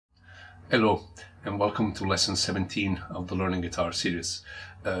Hello and welcome to lesson 17 of the Learning Guitar series.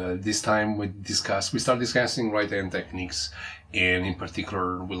 This time we start discussing right hand techniques, and in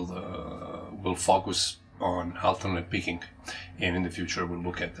particular we'll focus on alternate picking, and in the future we'll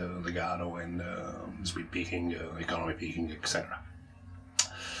look at legato and sweep picking, economy picking, etc.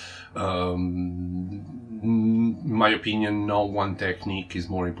 In my opinion, no one technique is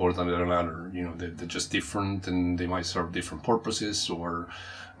more important than another. You know, they're just different, and they might serve different purposes, or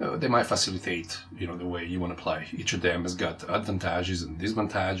they might facilitate, you know, the way you want to play. Each of them has got advantages and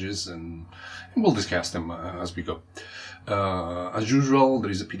disadvantages, and we'll discuss them as we go. As usual, there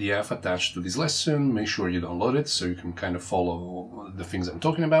is a PDF attached to this lesson. Make sure you download it so you can kind of follow the things I'm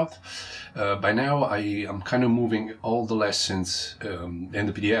talking about. By now, I am kind of moving all the lessons and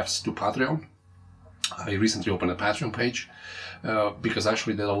the PDFs to Patreon. I recently opened a Patreon page because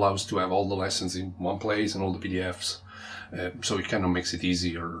actually that allows to have all the lessons in one place and all the PDFs. So it kind of makes it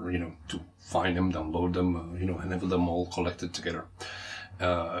easier, you know, to find them, download them, you know, and have them all collected together.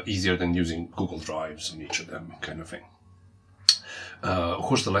 Easier than using Google Drives on each of them, kind of thing. Of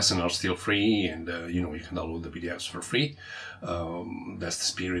course, the lessons are still free, and you know, you can download the PDFs for free. That's the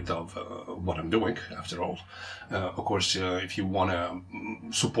spirit of what I'm doing, after all. Of course, if you want to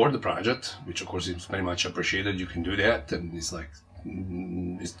support the project, which of course is very much appreciated, you can do that, and it's like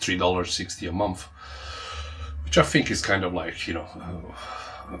it's $3.60 a month, which I think is kind of like, you know,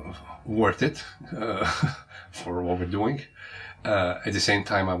 worth it for what we're doing. At the same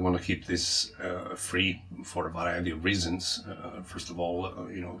time, I want to keep this free for a variety of reasons. First of all,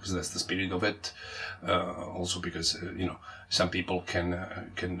 you know, because that's the spirit of it. Also because, you know, some people can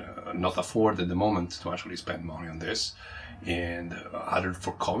not afford at the moment to actually spend money on this, and other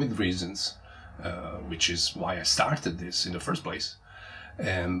for COVID reasons, which is why I started this in the first place.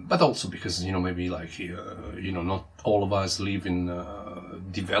 But also because, you know, maybe like, you know, not all of us live in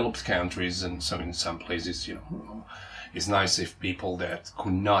developed countries, and so in some places, you know, it's nice if people that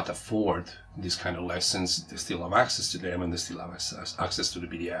could not afford these kind of lessons, they still have access to them, and they still have access to the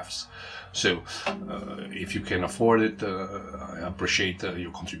PDFs. So if you can afford it, I appreciate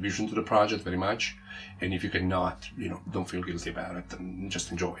your contribution to the project very much. And if you cannot, you know, don't feel guilty about it, and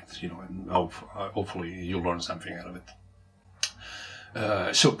just enjoy it, you know, and hopefully you'll learn something out of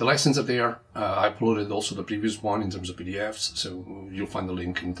it. So the lessons are there. I uploaded also the previous one in terms of PDFs, so you'll find the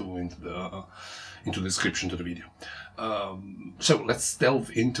link into the description to the video. So let's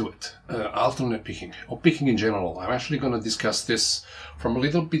delve into it. Alternate picking, or picking in general. I'm actually going to discuss this from a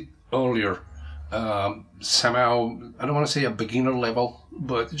little bit earlier. Somehow, I don't want to say a beginner level,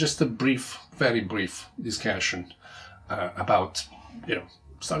 but just a brief, very brief discussion about, you know,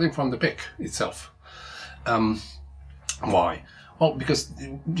 starting from the pick itself. Why? Well, because,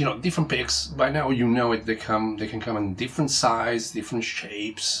 you know, different picks, by now you know it, they can come in different size, different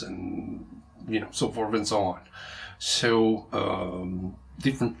shapes, and, you know, so forth and so on. So,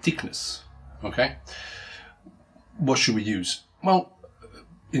 different thickness, okay? What should we use? Well,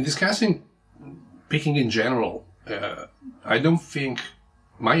 in discussing picking in general, I don't think,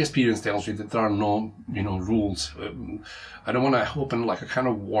 my experience tells me that there are no, you know, rules. I don't want to open like a kind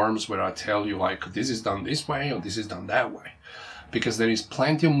of worms where I tell you like, this is done this way or this is done that way. Because there is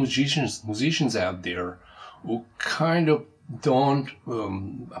plenty of musicians out there who kind of don't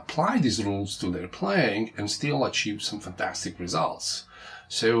apply these rules to their playing and still achieve some fantastic results.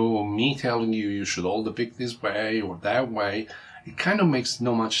 So me telling you you should all pick this way or that way, it kind of makes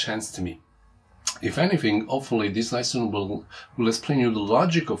no much sense to me. If anything, hopefully this lesson will explain you the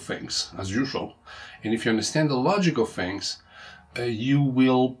logic of things, as usual. And if you understand the logic of things, you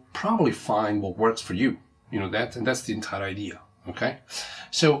will probably find what works for you. You know, that's the entire idea. Okay,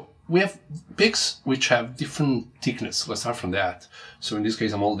 so we have picks which have different thickness. Let's start from that. So in this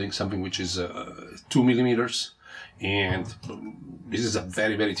case, I'm holding something which is 2 millimeters, and this is a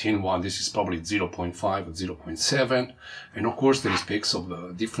very, very thin one. This is probably 0.5 or 0.7. And of course, there is picks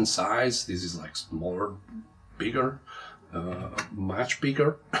of different size. This is like smaller, bigger, much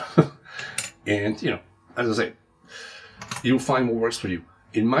bigger. And, you know, as I say, you'll find what works for you.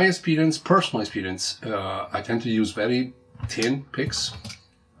 In my experience, personal experience, I tend to use very thin picks,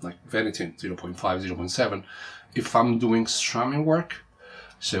 like very thin, 0.5, 0.7, if I'm doing strumming work.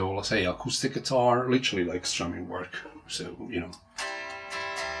 So let's say acoustic guitar, literally like strumming work. So, you know,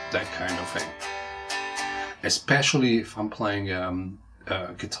 that kind of thing. Especially if I'm playing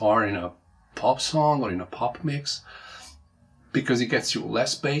guitar in a pop song or in a pop mix, because it gets you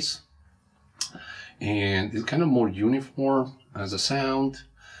less bass and it's kind of more uniform as a sound.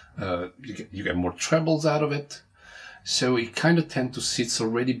 You get more trebles out of it. So it kind of tends to sit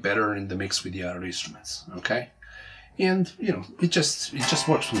already better in the mix with the other instruments, okay? And you know, it just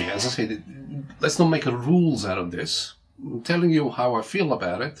works for me. As I said, let's not make rules out of this. I'm telling you how I feel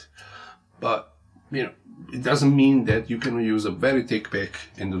about it, but you know, it doesn't mean that you can use a very thick pick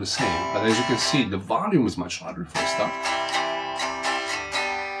and do the same. But as you can see, the volume is much louder for a start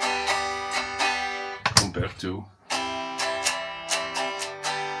compared to.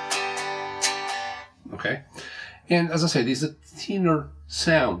 Okay, and as I said, it's a thinner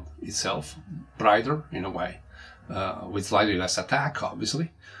sound itself, brighter in a way, with slightly less attack,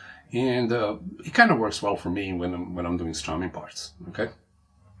 obviously, and it kind of works well for me when I'm doing strumming parts. Okay,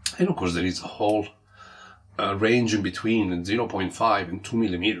 and of course there is a whole range in between, 0.5 and 2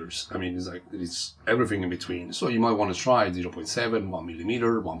 millimeters. I mean, it's everything in between. So you might want to try 0.7, 1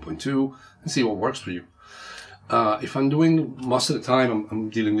 millimeter, 1.2, and see what works for you. If I'm doing, most of the time, I'm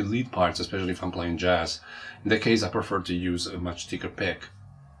dealing with lead parts, especially if I'm playing jazz. In that case, I prefer to use a much thicker pick.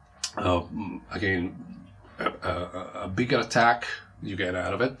 Again, a bigger attack you get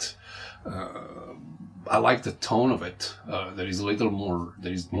out of it. I like the tone of it. There is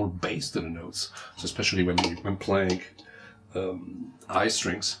more bass to the notes, so especially when playing I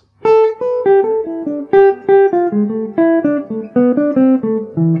strings.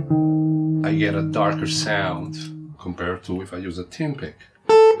 I get a darker sound compared to if I use a tin pick.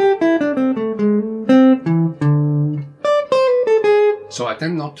 So I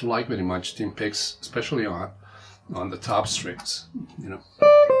tend not to like very much tin picks, especially on the top strings, you know.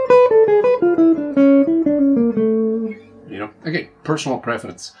 You know, again, personal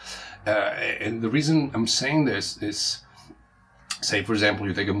preference. And the reason I'm saying this is, say for example,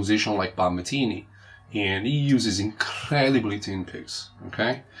 you take a musician like Pat Martino, and he uses incredibly thin picks,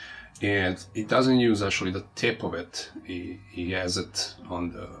 okay? And he doesn't use actually the tip of it. He has it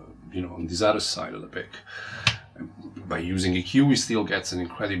on the, you know, on this other side of the pick. By using EQ, he still gets an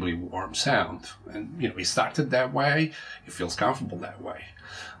incredibly warm sound. And, you know, he started that way. He feels comfortable that way.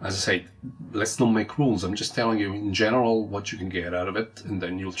 As I say, let's not make rules. I'm just telling you in general what you can get out of it, and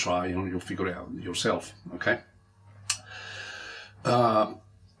then you'll try and you'll figure it out yourself, okay?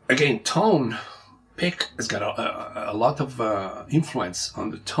 Again, tone. Pick has got a lot of influence on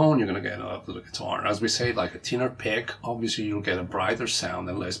the tone you're going to get out of the guitar. As we say, like a thinner pick, obviously you'll get a brighter sound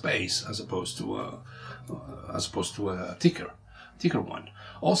and less bass, as opposed to a thicker one.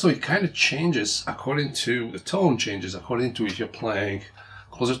 Also, it kind of changes according to the tone changes according to if you're playing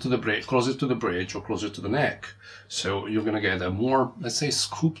closer to the bridge, or closer to the neck. So you're going to get a more, let's say,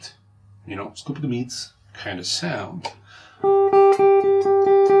 scooped, you know, scooped meets kind of sound.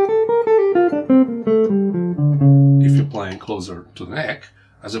 If you're playing closer to the neck,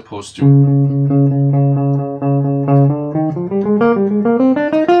 as opposed to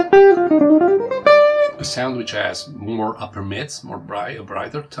a sound which has more upper mids, a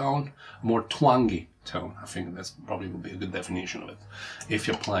brighter tone, more twangy tone. I think that's probably would be a good definition of it. If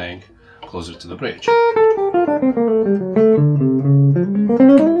you're playing closer to the bridge,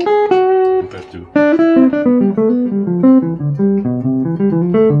 compared to.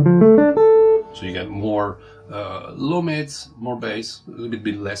 So you get more low mids, more bass, a little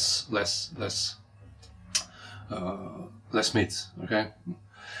bit less mids. Okay.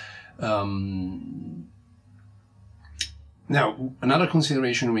 Now, another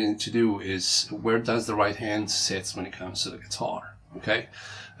consideration we need to do is where does the right hand sit when it comes to the guitar. Okay.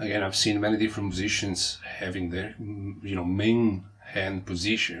 Again, I've seen many different musicians having their, you know, main hand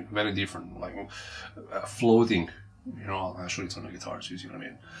position very different, like floating. You know, actually it's on the guitars, you see what I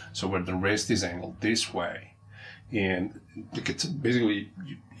mean? So where the wrist is angled this way, and basically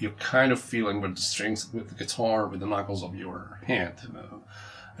you're kind of feeling with the strings, with the guitar, with the knuckles of your hand.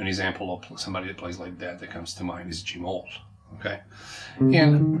 An example of somebody that plays like that comes to mind is Jim Hall, okay?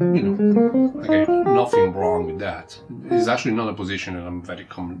 And, you know, again, nothing wrong with that. It's actually not a position that I'm very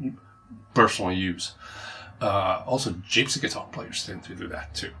personally use. Also, gypsy guitar players tend to do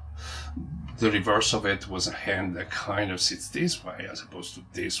that too. The reverse of it was a hand that kind of sits this way as opposed to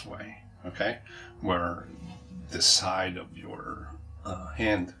this way, okay? Where the side of your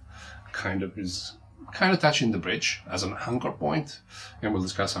hand kind of is touching the bridge as an anchor point, and we'll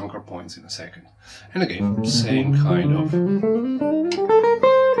discuss anchor points in a second. And again, same kind of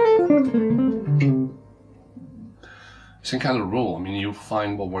rule. I mean, you'll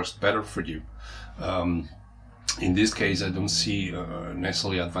find what works better for you. In this case, I don't see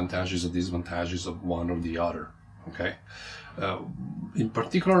necessarily advantages or disadvantages of one or the other. Okay, in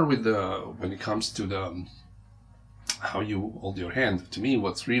particular with when it comes to the how you hold your hand. To me,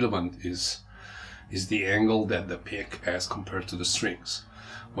 what's relevant is the angle that the pick has compared to the strings.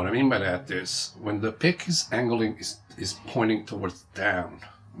 What I mean by that is when the pick is angling is pointing towards down.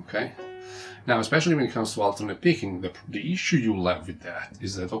 Okay, Now, especially when it comes to alternate picking, the issue you'll have with that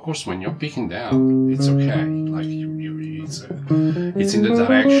is that, of course, when you're picking down, it's okay. Like it's in the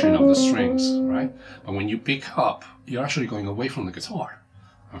direction of the strings, right? But when you pick up, you're actually going away from the guitar,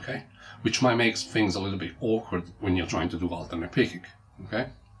 okay? Which might make things a little bit awkward when you're trying to do alternate picking, okay?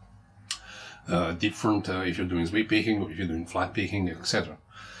 Different if you're doing sweep picking, or if you're doing flat picking, etc.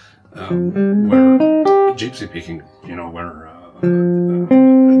 Where gypsy picking, you know, where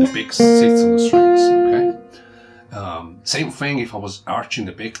the pick sits on the strings, okay? Same thing if I was arching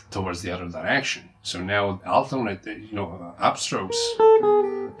the pick towards the other direction. So now alternate, you know, upstrokes,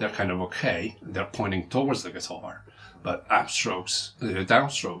 they're kind of okay. They're pointing towards the guitar. But upstrokes,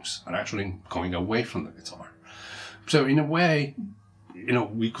 downstrokes are actually going away from the guitar. So in a way, you know,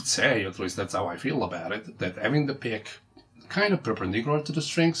 we could say, at least that's how I feel about it, that having the pick kind of perpendicular to the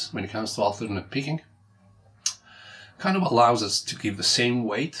strings when it comes to alternate picking kind of allows us to give the same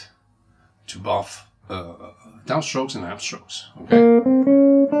weight to both downstrokes and upstrokes, okay?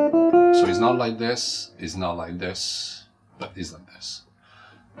 So it's not like this, it's not like this, but it's like this.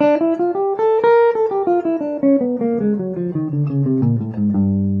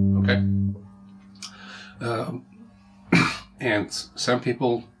 Okay? And some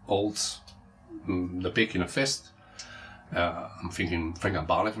people hold the pick in a fist. I'm thinking Frank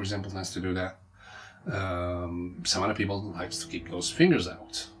Ballet, for example, tends to do that. Some other people likes to keep those fingers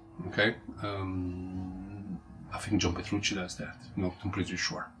out. Okay, I think John Petrucci does that. Not completely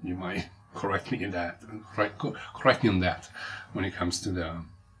sure. You might correct me in that. Correct me on that when it comes to the.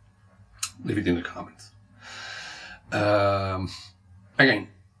 Leave it in the comments. Again,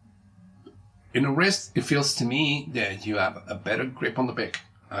 in a wrist, it feels to me that you have a better grip on the pick,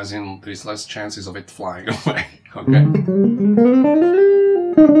 as in there is less chances of it flying away. Okay, and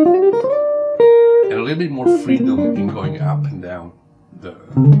a little bit more freedom in going up and down the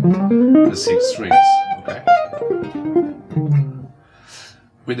 6 strings, okay?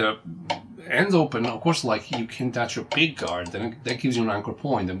 With the ends open, of course, like you can touch your pick guard, and that gives you an anchor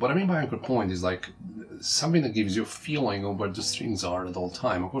point. And what I mean by anchor point is like something that gives you a feeling of where the strings are at all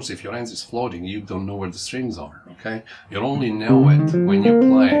time. Of course, if your hands is floating, you don't know where the strings are, okay? You'll only know it when you're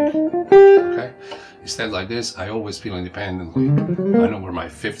playing, okay? Instead, like this, I always feel independently. I know where my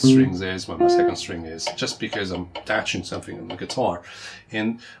 5th string is, where my 2nd string is, just because I'm touching something on the guitar.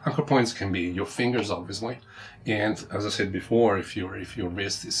 And anchor points can be your fingers, obviously. And as I said before, if your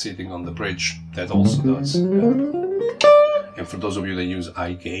wrist is sitting on the bridge, that also does. And for those of you that use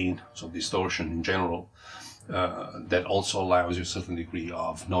eye gain, so distortion in general, that also allows you a certain degree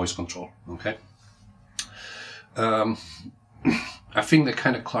of noise control, okay? I think that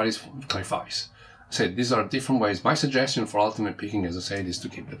kind of clarifies. I said these are different ways. My suggestion for alternate picking, as I said, is to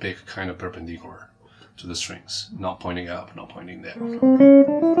keep the pick kind of perpendicular to the strings, not pointing up, not pointing down.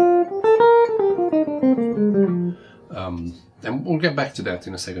 And we'll get back to that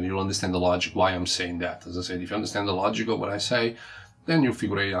in a second. You'll understand the logic why I'm saying that. As I said, if you understand the logic of what I say, then you'll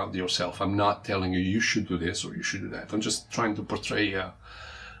figure it out yourself. I'm not telling you should do this or you should do that. I'm just trying to portray a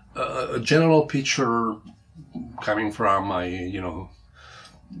general picture coming from my,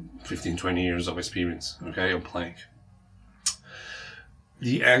 15, 20 years of experience, okay, of playing.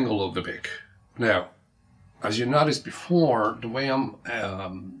 The angle of the pick. Now, as you noticed before, the way I'm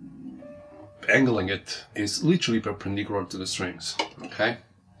angling it is literally perpendicular to the strings, okay?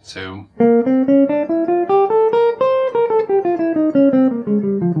 So,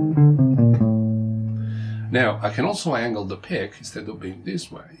 now I can also angle the pick instead of being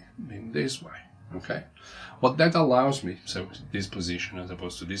this way, okay? What that allows me, so this position as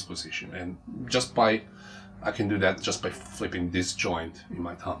opposed to this position, and I can do that just by flipping this joint in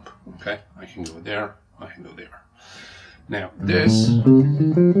my thumb, okay? I can go there, I can go there. Now, this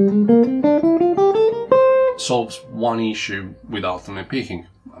solves one issue with alternate picking.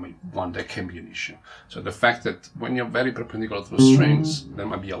 I mean, one that can be an issue. So the fact that when you're very perpendicular to the strings, there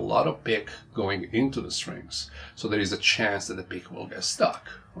might be a lot of pick going into the strings. So there is a chance that the pick will get stuck,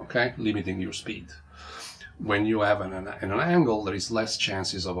 okay? Limiting your speed. When you have an angle, there is less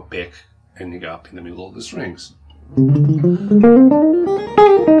chances of a pick ending up in the middle of the strings.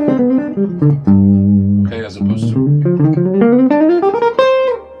 Okay, as opposed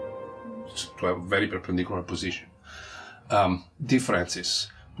to a very perpendicular position.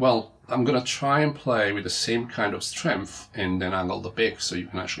 Differences. Well, I'm gonna try and play with the same kind of strength and then angle the pick so you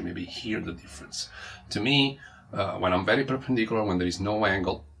can actually maybe hear the difference. To me, when I'm very perpendicular, when there is no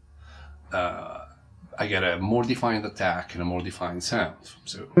angle, I get a more defined attack and a more defined sound.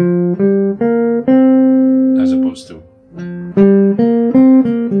 So, as opposed to.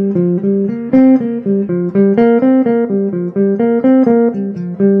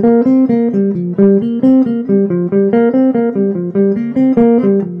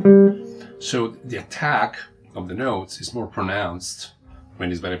 So the attack of the notes is more pronounced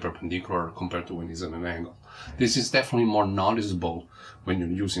when it's very perpendicular compared to when it's at an angle. This is definitely more noticeable when you're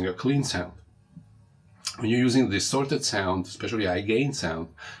using a clean sound. When you're using a distorted sound, especially high gain sound,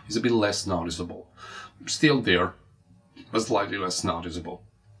 it's a bit less noticeable. Still there, but slightly less noticeable.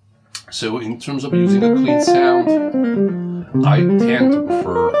 So in terms of using a clean sound, I tend to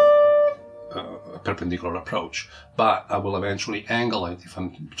prefer a perpendicular approach, but I will eventually angle it if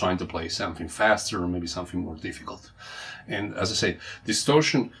I'm trying to play something faster or maybe something more difficult. And as I say,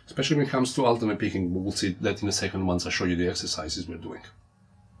 distortion, especially when it comes to alternate picking, we'll see that in a second once I show you the exercises we're doing.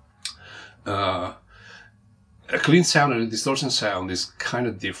 A clean sound and a distortion sound is kind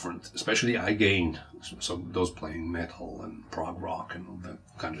of different, especially high gain. So those playing metal and prog rock and all that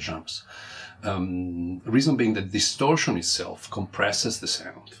kind of genres. The reason being that distortion itself compresses the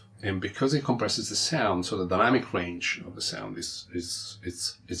sound, and because it compresses the sound, so the dynamic range of the sound is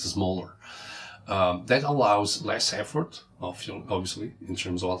smaller. That allows less effort, obviously, in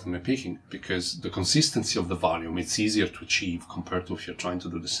terms of alternate picking, because the consistency of the volume, it's easier to achieve compared to if you're trying to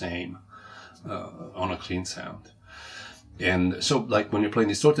do the same on a clean sound. And so, like when you're playing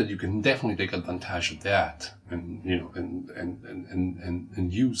distorted, you can definitely take advantage of that, and you know,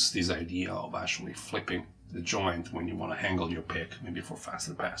 and use this idea of actually flipping the joint when you want to angle your pick, maybe for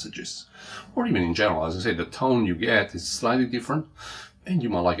faster passages, or even in general. As I say, the tone you get is slightly different, and you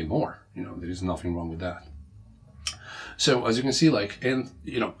might like it more. You know, there is nothing wrong with that. So as you can see, like, and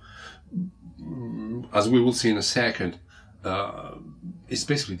you know, as we will see in a second, it's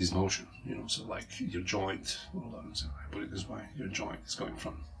basically this motion, you know, so like your joint, hold on, so I put it this way, your joint is going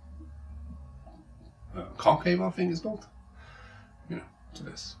from concave, I think it's called, you know, to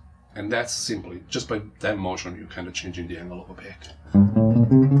this. And that's simply, just by that motion, you're kind of changing the angle of a pick.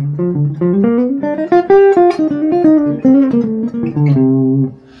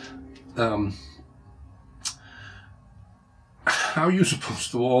 How are you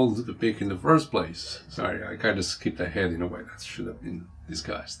supposed to hold the pick in the first place? Sorry, I kind of skipped ahead in a way that should have been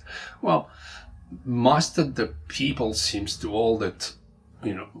discussed. Well, most of the people seems to hold it,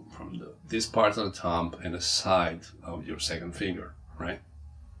 you know, from this part of the thumb and the side of your second finger, right?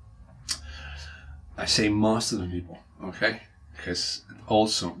 I say most of the people, okay? Because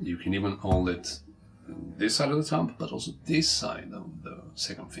also you can even hold it this side of the thumb, but also this side of the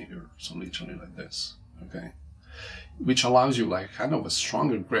second finger, so literally like this, okay? Which allows you like kind of a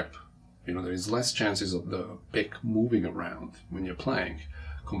stronger grip. You know, there is less chances of the pick moving around when you're playing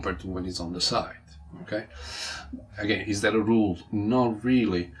compared to when it's on the side, okay? Again, is that a rule? Not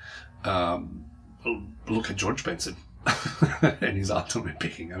really. Look at George Benson and his alternate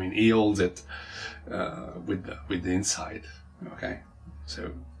picking. I mean, he holds it with the inside, okay?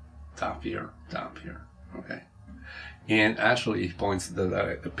 So top here, okay? And actually he points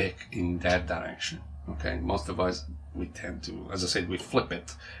the pick in that direction, okay? Most of us, we tend to, as I said, we flip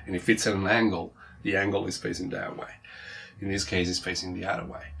it, and if it's at an angle, the angle is facing that way. In this case, it's facing the other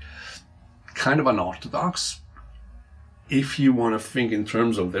way. Kind of unorthodox. If you want to think in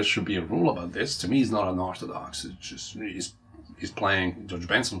terms of there should be a rule about this, to me, it's not unorthodox. It's just, he's playing, George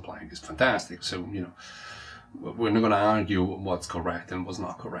Benson playing is fantastic. So, you know, we're not going to argue what's correct and what's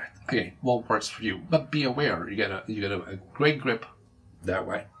not correct. Again, what works for you, but be aware, you get a great grip that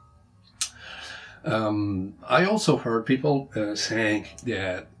way. I also heard people saying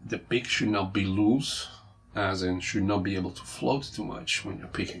that the pick should not be loose, as in should not be able to float too much when you're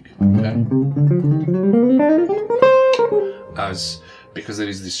picking, okay? Because there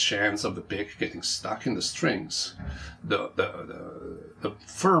is this chance of the pick getting stuck in the strings. The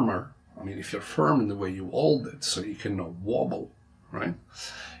firmer, I mean, if you're firm in the way you hold it, so you cannot wobble, right?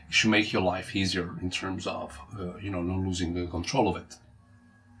 It should make your life easier in terms of, you know, not losing the control of it.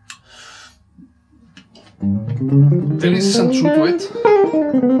 There is some truth to it.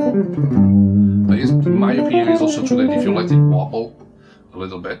 But in my opinion, it's also true that if you let it wobble a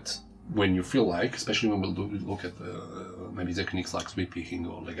little bit when you feel like, especially when we'll look at maybe techniques like sweep picking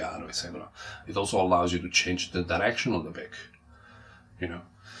or legato, etc., it also allows you to change the direction of the pick, you know,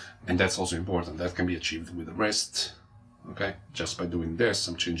 and that's also important. That can be achieved with the wrist, okay? Just by doing this,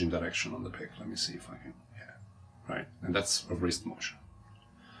 I'm changing direction on the pick. Let me see if I can, yeah, right? And that's a wrist motion.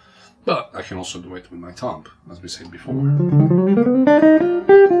 But I can also do it with my thumb, as we said before.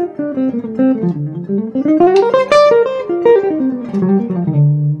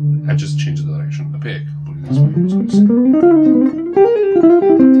 I just changed the direction of the pick. Put it this way.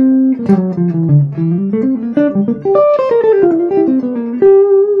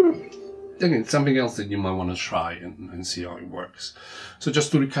 Again, something else that you might want to try and see how it works. So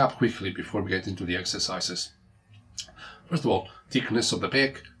just to recap quickly before we get into the exercises. First of all, thickness of the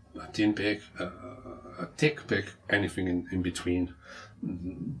pick, a thin pick, a thick pick, anything in between.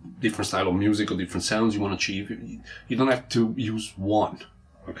 Different style of music or different sounds you want to achieve. You don't have to use one,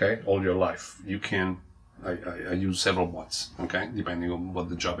 okay, all your life. You can, I use several ones, okay, depending on what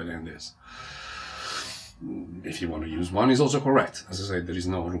the job at end is. If you want to use one, is also correct. As I said, there is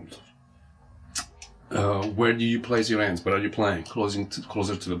no rule. Where do you place your hands? Where are you playing? Closer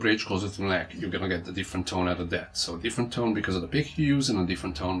to the bridge, closer to the neck. You're gonna get a different tone out of that. So a different tone because of the pick you use, and a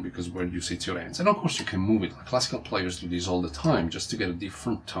different tone because where you sit your hands. And of course you can move it. Classical players do this all the time, just to get a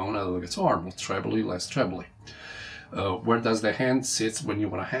different tone out of the guitar, more trebly, less trebly. Where does the hand sit when you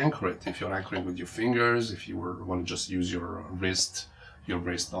want to anchor it? If you're anchoring with your fingers, if you want to just use your wrist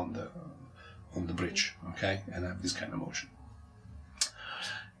on the bridge, okay, and have this kind of motion.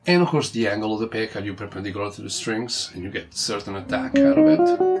 And of course the angle of the pick, are you perpendicular to the strings and you get certain attack out of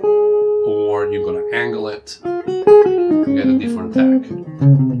it, or you're gonna angle it and get a different attack.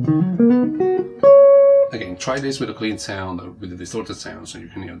 Again, try this with a clean sound or with a distorted sound so you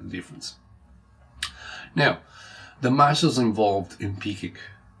can hear the difference. Now, the muscles involved in picking,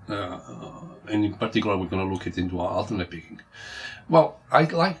 and in particular we're going to look into alternate picking. Well, I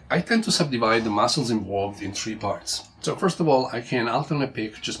tend to subdivide the muscles involved in 3 parts. So first of all, I can alternate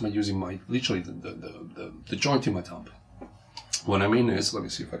pick just by using literally the joint in my thumb. What I mean is, let me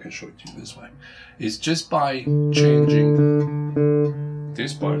see if I can show it to you this way, is just by changing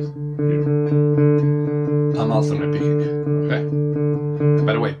this part here, I'm alternate picking, okay? And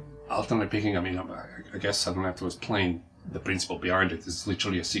by the way, alternate picking, I mean, I guess I don't have to explain the principle behind it. It's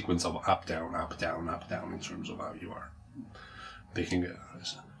literally a sequence of up, down, up, down, up, down in terms of how you are picking,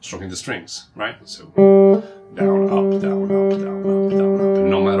 stroking the strings, right? So down, up, down, up, down, up, down, up. And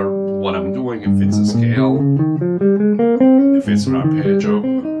no matter what I'm doing, if it's a scale, if it's an arpeggio,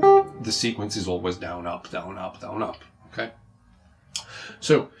 the sequence is always down, up, down, up, down, up, okay?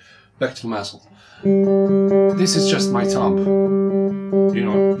 So, back to the muscle. This is just my thumb, you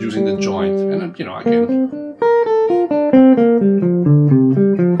know, using the joint, and you know, I can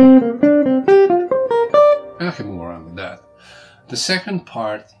move around with that. The second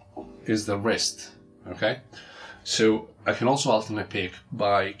part is the wrist, okay? So I can also alternate pick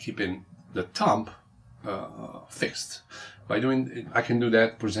by keeping the thumb fixed. By doing, I can do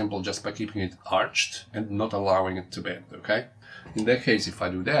that, for example, just by keeping it arched and not allowing it to bend, okay? In that case, if I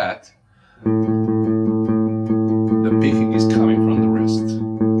do that, the picking is coming from the wrist,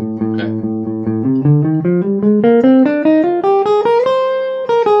 okay?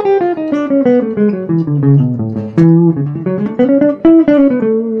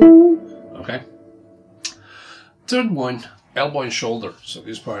 Okay. Third one, elbow and shoulder, so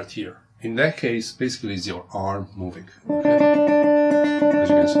this part here. In that case, basically is your arm moving, okay? As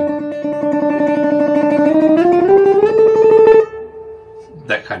you can see.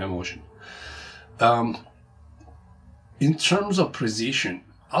 That kind of motion. In terms of precision,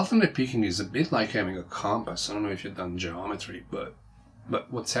 alternate picking is a bit like having a compass. I don't know if you've done geometry, but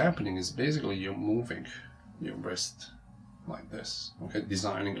what's happening is basically you're moving your wrist like this, okay,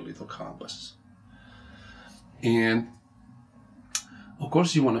 designing a little compass. And of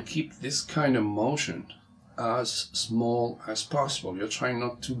course you want to keep this kind of motion as small as possible. You're trying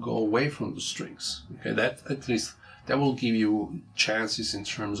not to go away from the strings, okay? That at least that will give you chances in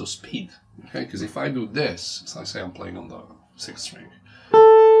terms of speed, okay? Because if I do this, as I say, I'm playing on the 6th string.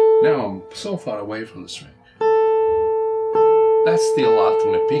 Now I'm so far away from the string. That's still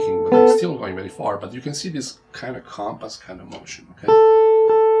alternate picking, but I'm still going very far. But you can see this kind of compass kind of motion, okay?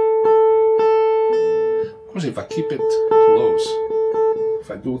 Of course, if I keep it close,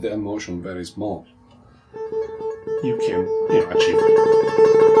 if I do that motion very small, you can, you know, achieve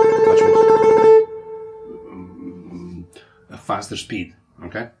much more, a faster speed,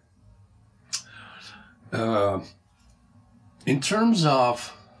 okay? In terms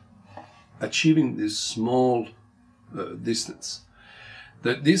of achieving this small distance,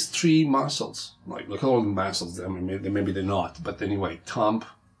 that these 3 muscles, like all the muscles, I mean, maybe they're not, but anyway, thumb,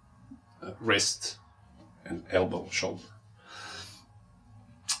 wrist, and elbow, shoulder,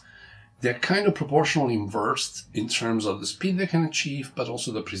 they're kind of proportionally inversed in terms of the speed they can achieve, but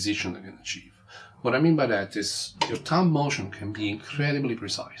also the precision they can achieve. What I mean by that is your thumb motion can be incredibly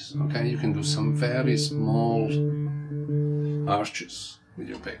precise, okay? You can do some very small arches with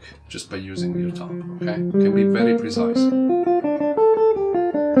your pick just by using your thumb, okay? It can be very precise.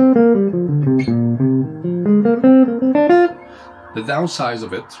 The downside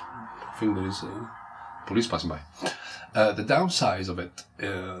of it, I think there is a police passing by. The downside of it,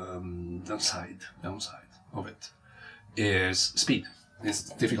 downside of it is speed.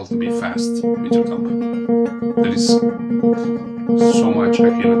 It's difficult to be fast with your thumb. There is so much I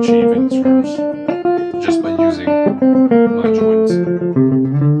can achieve in terms just by using my joints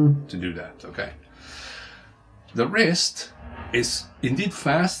to do that, okay? The wrist is indeed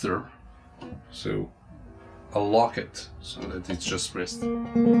faster, so I'll lock it so that it's just wrist.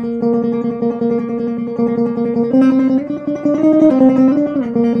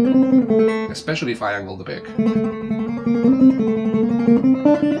 Especially if I angle the pick.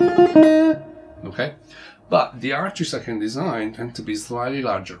 Okay? But the arches I can design tend to be slightly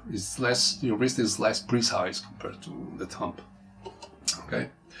larger. It's less, your wrist is less precise compared to the thumb. Okay?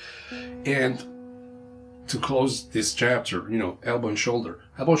 And to close this chapter, you know, elbow and shoulder.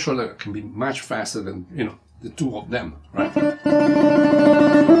 Elbow and shoulder can be much faster than, you know, the two of them, right?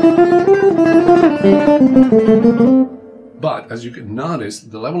 But as you can notice,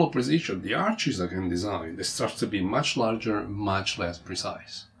 the level of precision, the arches I can design, they start to be much larger, much less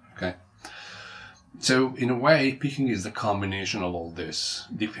precise. Okay? So in a way, picking is the combination of all this,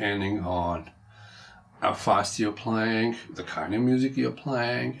 depending on how fast you're playing, the kind of music you're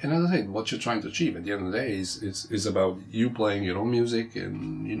playing, and as I said, what you're trying to achieve. At the end of the day, is about you playing your own music,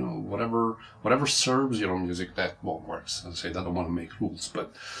 and you know, whatever serves your own music, that what works. As I said, I don't want to make rules,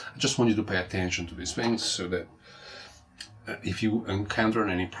 but I just want you to pay attention to these things so that if you encounter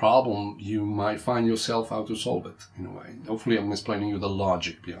any problem, you might find yourself how to solve it in a way. Hopefully I'm explaining you the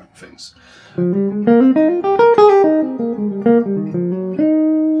logic behind things.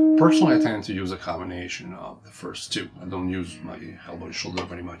 Personally, I tend to use a combination of the first two. I don't use my elbow and shoulder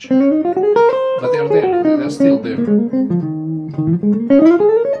very much. But they're there, they're still there.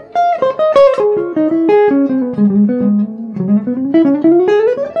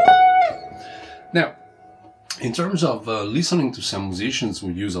 Now, in terms of listening to some musicians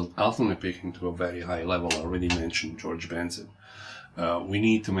who use alternate picking to a very high level, I already mentioned George Benson. We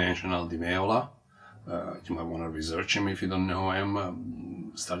need to mention Al Di Meola. You might want to research him if you don't know him.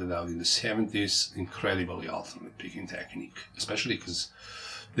 Started out in the 70s, incredibly alternate picking technique, especially because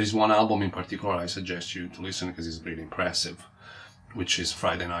there's one album in particular I suggest you to listen because it's really impressive, which is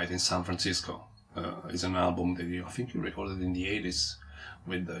Friday Night in San Francisco. It's an album that I think he recorded in the 80s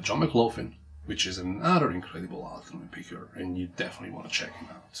with John McLaughlin, which is another incredible alternate picker, and you definitely want to check him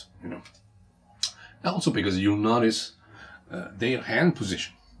out, you know. Also because you'll notice their hand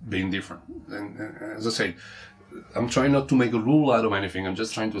position being different. And as I say, I'm trying not to make a rule out of anything, I'm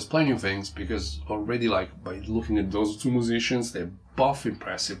just trying to explain you things, because already, like, by looking at those two musicians, they're both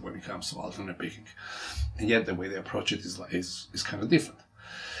impressive when it comes to alternate picking. And yet the way they approach it is kind of different.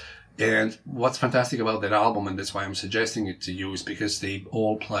 And what's fantastic about that album, and that's why I'm suggesting it to you, is because they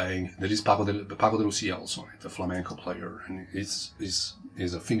all playing. There is Paco de Lucia also, the flamenco player, and he's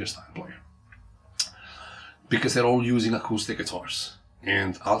a fingerstyle player. Because they're all using acoustic guitars.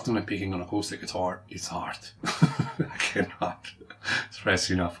 And alternate picking on acoustic guitar is hard. I cannot stress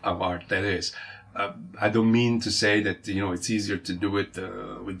enough how hard that is. I don't mean to say that, you know, it's easier to do it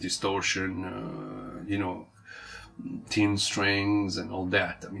with distortion, you know, thin strings and all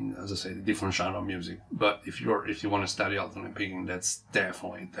that. I mean, as I say, different genre of music. But if you want to study alternate picking, that's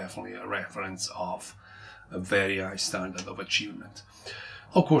definitely a reference of a very high standard of achievement.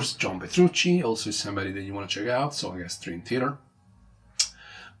 Of course, John Petrucci also is somebody that you want to check out. So I guess Dream Theater,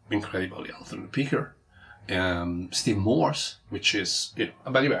 incredibly alternate picker. Steve Morse, which is, you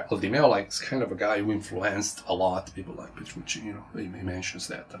know, by the way, Al Di Meola is kind of a guy who influenced a lot people like Petrucci, you know, he mentions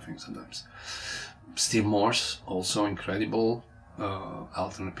that, I think, sometimes. Steve Morse, also incredible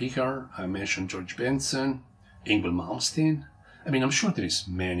alternate picker. I mentioned George Benson, Ingrid Malmsteen. I mean, I'm sure there is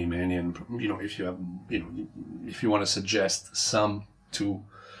many, and, you know, if you have, you know, if you want to suggest some to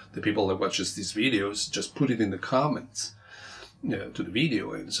the people that watches these videos, just put it in the comments. To the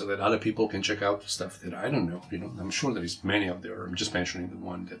video, and so that other people can check out stuff that I don't know. You know, I'm sure there is many out there. I'm just mentioning the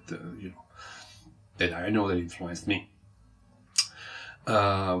one that you know, that I know that influenced me.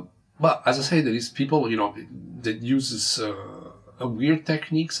 But as I say, there is people, you know, that uses a weird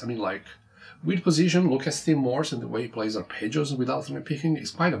techniques. I mean, like weird position. Look at Steve Morse and the way he plays arpeggios with alternate picking is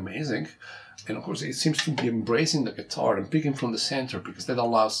quite amazing. And of course, it seems to be embracing the guitar and picking from the center, because that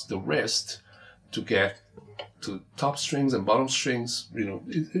allows the wrist to get to top strings and bottom strings. You know,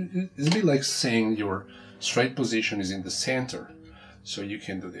 it's a bit like saying your straight position is in the center, so you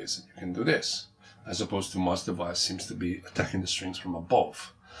can do this and you can do this, as opposed to most of us seems to be attacking the strings from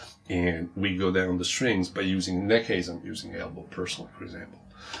above, and we go down the strings by using, in that case I'm using elbow personally, for example.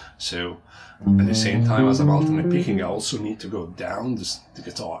 So at the same time as I'm alternate picking, I also need to go down the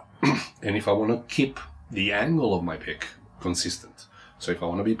guitar and if I want to keep the angle of my pick consistent, so if I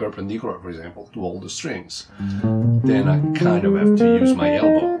want to be perpendicular, for example, to all the strings, then I kind of have to use my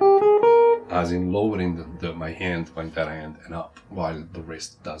elbow as in lowering my hand, my entire hand, and up, while the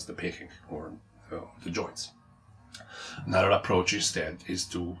wrist does the picking, or the joints. Another approach instead is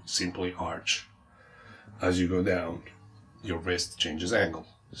to simply arch. As you go down, your wrist changes angle.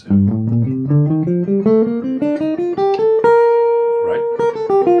 So, right?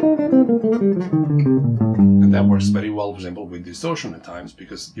 And that works very well, for example, with distortion at times,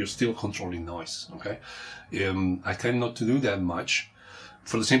 because you're still controlling noise, okay? I tend not to do that much,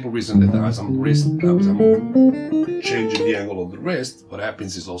 for the simple reason that as I'm changing the angle of the wrist, what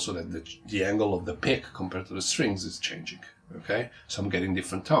happens is also that the angle of the pick compared to the strings is changing, okay? So I'm getting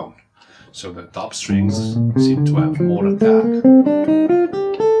different tone. So the top strings seem to have more attack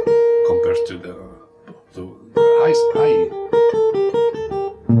compared to the high,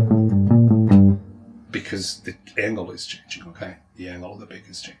 because the angle is changing, okay? The angle of the pick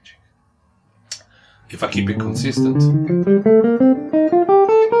is changing. If I keep it consistent,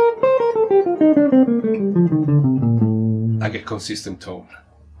 I get consistent tone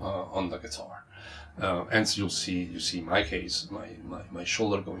on the guitar. And so you see in my case, my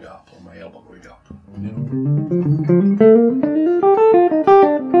shoulder going up or my elbow going up. You know?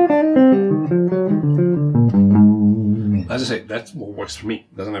 As I say, that's what works for me.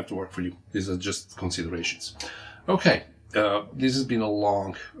 It doesn't have to work for you. These are just considerations. Okay, this has been a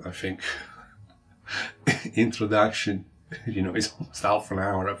long, I think, introduction. You know, it's almost half an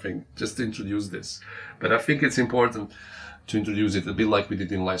hour, I think, just to introduce this. But I think it's important to introduce it a bit like we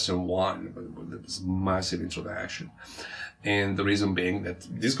did in lesson 1, but it was a massive introduction. And the reason being that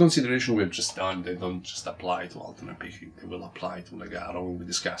this consideration we've just done, they don't just apply to alternate picking. They will apply to legato, when we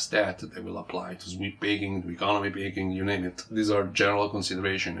discussed that. They will apply to sweep picking, to economy picking, you name it. These are general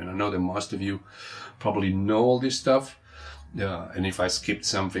considerations, and I know that most of you probably know all this stuff. And if I skipped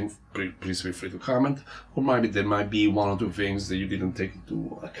something, please feel free to comment. Or maybe there might be one or two things that you didn't take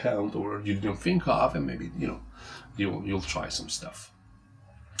into account or you didn't think of, and maybe, you know, you'll try some stuff.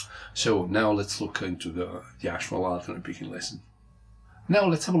 So now let's look into the actual alternate picking lesson. Now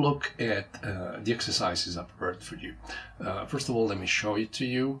let's have a look at the exercises I've prepared for you. First of all, let me show it to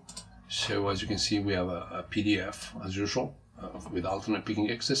you. So as you can see, we have a PDF as usual with alternate picking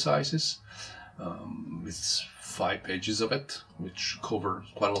exercises. It's 5 pages of it, which cover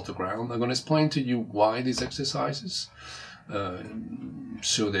quite a lot of ground. I'm going to explain to you why these exercises,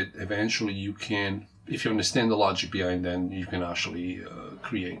 so that eventually you can, if you understand the logic behind them, you can actually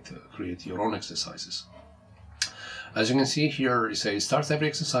create your own exercises. As you can see here, it says start every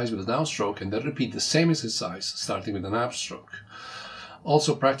exercise with a downstroke and then repeat the same exercise starting with an upstroke.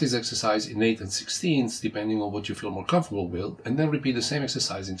 Also practice exercise in 8 and 16ths depending on what you feel more comfortable with, and then repeat the same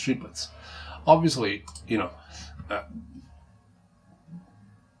exercise in triplets. Obviously, you know,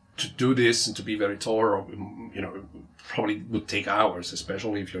 to do this and to be very thorough, you know, probably would take hours,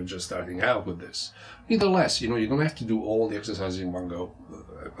 especially if you're just starting out with this. Nevertheless, you know, you don't have to do all the exercises in one go.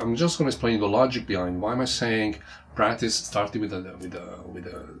 I'm just going to explain the logic behind why am I saying practice starting with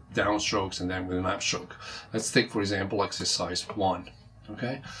the downstrokes and then with an upstroke. Let's take, for example, exercise 1.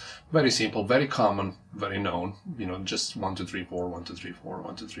 Okay, very simple, very common, very known. You know, just 1, 2, 3, 4, 1, 2, 3, 4,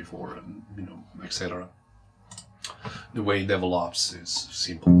 1, 2, 3, 4, and you know, etc. The way it develops is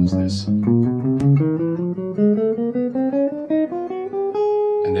simple as this.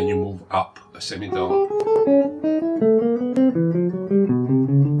 And then you move up a semitone.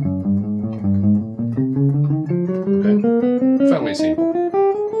 Okay? Fairly simple.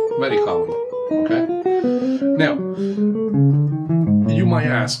 Very common. Okay? Now, you might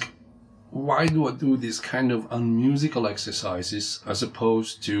ask, why do I do these kind of unmusical exercises as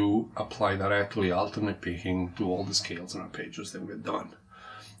opposed to apply directly alternate picking to all the scales and arpeggios that we've done?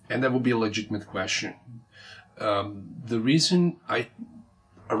 And that would be a legitimate question. The reason I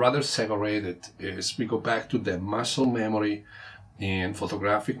rather separate it is we go back to the muscle memory and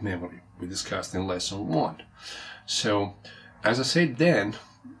photographic memory we discussed in lesson 1. So, as I said then,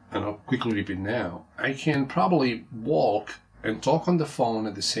 and I'll quickly repeat now, I can probably walk and talk on the phone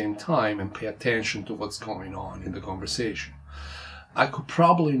at the same time and pay attention to what's going on in the conversation. I could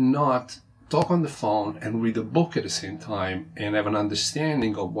probably not talk on the phone and read a book at the same time and have an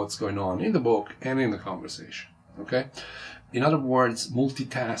understanding of what's going on in the book and in the conversation. Okay? In other words,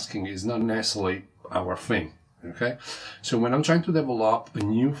 multitasking is not necessarily our thing. Okay? So when I'm trying to develop a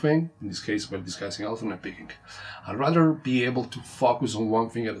new thing, in this case we're discussing alternate picking, I'd rather be able to focus on one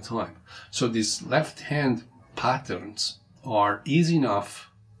thing at a time. So these left hand patterns are easy enough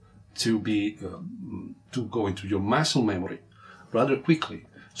to be to go into your muscle memory rather quickly,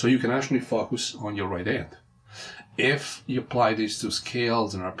 so you can actually focus on your right hand. If you apply these to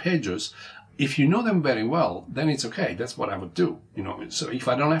scales and arpeggios, If you know them very well, then it's okay. That's what I would do. You know, so if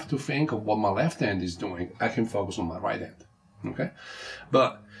I don't have to think of what my left hand is doing, I can focus on my right hand. Okay?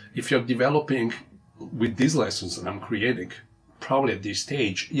 But if you're developing with these lessons that I'm creating, probably at this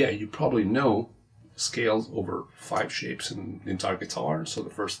stage, yeah, you probably know scales over 5 shapes in the entire guitar, so the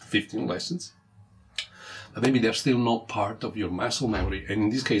first 15 lessons. But maybe they're still not part of your muscle memory, and in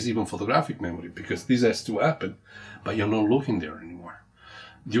this case, even photographic memory, because this has to happen, but you're not looking there anymore.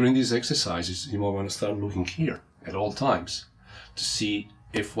 During these exercises, you might want to start looking here at all times to see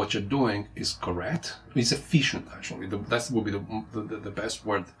if what you're doing is correct. It's efficient, actually. That would be the best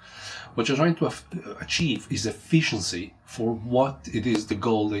word. What you're trying to achieve is efficiency for what it is, the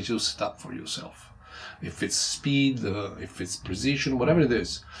goal that you set up for yourself. If it's speed, if it's precision, whatever it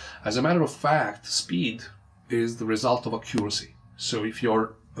is. As a matter of fact, speed is the result of accuracy. So if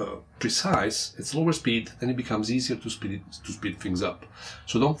you're precise at slower speed, then it becomes easier to speed things up.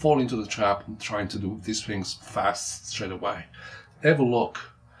 So don't fall into the trap of trying to do these things fast straight away. Have a look.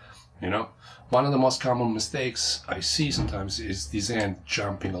 You know, one of the most common mistakes I see sometimes is this hand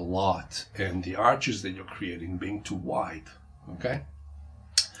jumping a lot and the arches that you're creating being too wide. Okay.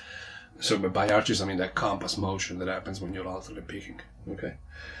 So by arches, I mean that compass motion that happens when you're alternately picking. Okay.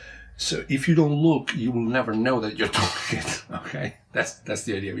 So if you don't look, you will never know that you're doing it. Okay. That's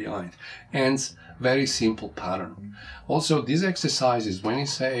the idea behind. And very simple pattern. Also, these exercises, when he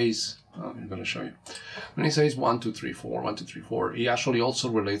says, I'm going to show you. When he says 1, 2, 3, 4, 1, 2, 3, 4, he actually also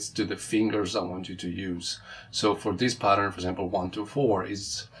relates to the fingers I want you to use. So for this pattern, for example, 1, 2, 4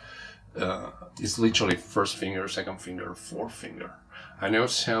 is literally first finger, second finger, fourth finger. I know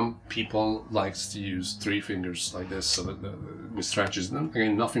some people likes to use 3 fingers like this, so that with stretches.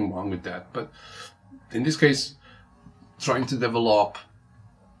 Again, nothing wrong with that. But in this case, trying to develop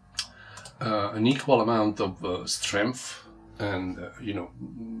an equal amount of strength and you know,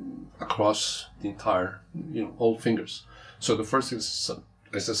 across the entire, you know, all fingers. So the first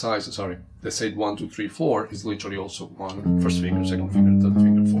exercise, sorry, they said 1, 2, 3, 4 is literally also first finger, second finger, third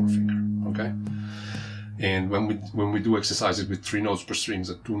finger, fourth finger. Okay. And when we do exercises with 3 notes per strings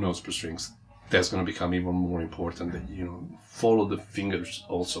and 2 notes per strings, that's going to become even more important that, you know, follow the fingers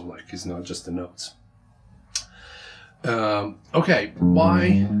also, like it's not just the notes. Okay,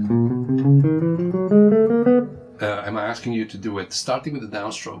 why am I asking you to do it starting with the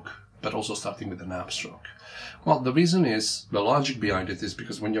downstroke, but also starting with an upstroke? Well, the reason is, the logic behind it is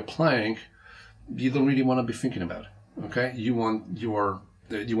because when you're playing, you don't really want to be thinking about it. Okay, you want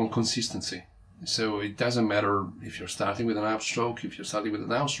consistency. So it doesn't matter if you're starting with an upstroke, if you're starting with a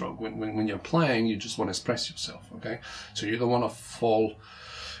downstroke. When you're playing, you just want to express yourself. Okay, so you don't want to fall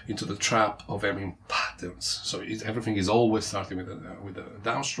into the trap of having patterns. So everything is always starting with a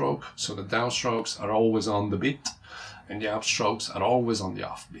downstroke. So the downstrokes are always on the beat, and the upstrokes are always on the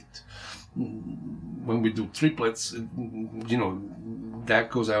offbeat. When we do triplets, you know,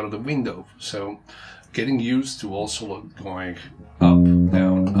 that goes out of the window. So getting used to also going up,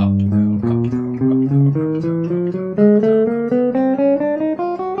 down, up, down, up, down, up, down, up, down, up, down, up, down.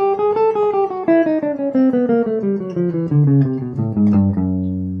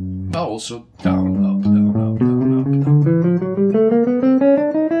 Also down, up, down, up, down, up, down.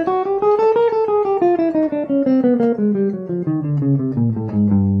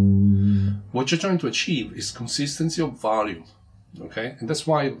 What you're trying to achieve is consistency of volume. Okay, and that's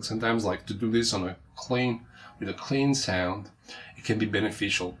why sometimes like to do this on with a clean sound, it can be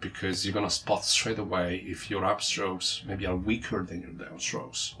beneficial because you're gonna spot straight away if your upstrokes maybe are weaker than your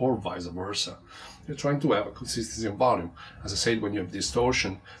downstrokes, or vice versa. You're trying to have a consistency of volume. As I said, when you have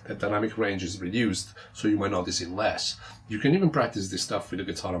distortion, that dynamic range is reduced, so you might notice it less. You can even practice this stuff with a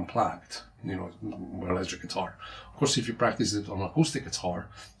guitar unplugged, you know, with electric guitar. Of course, if you practice it on acoustic guitar,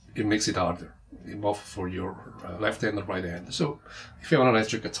 it makes it harder, both for your left hand and right hand. So if you have an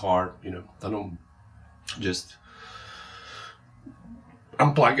electric guitar, you know, don't just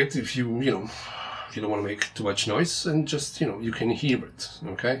unplug it if you don't want to make too much noise, and just, you know, you can hear it.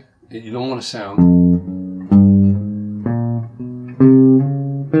 Okay, you don't want to sound.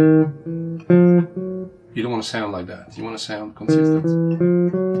 You don't want to sound like that. You want to sound consistent.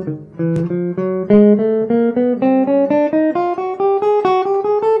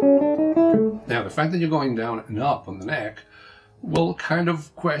 Now, the fact that you're going down and up on the neck will kind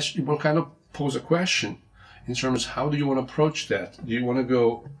of pose a question in terms of how do you want to approach that? Do you want to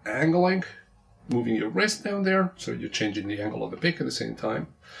go angling, moving your wrist down there, so you're changing the angle of the pick at the same time,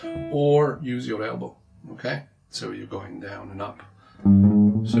 or use your elbow? Okay, so you're going down and up.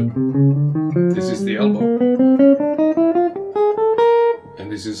 So this is the elbow,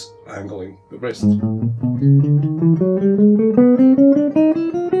 and this is angling the wrist.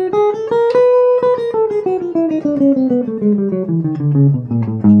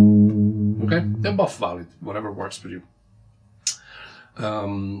 both valid, whatever works for you.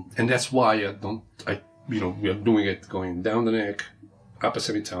 And that's why we are doing it going down the neck, up a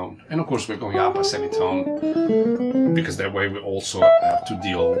semitone, and of course we're going up a semitone because that way we also have to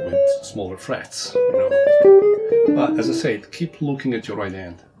deal with smaller frets, But as I said, keep looking at your right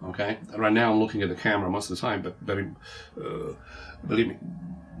hand, okay? Right now I'm looking at the camera most of the time, but believe me,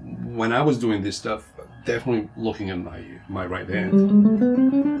 when I was doing this stuff, definitely looking at my right hand.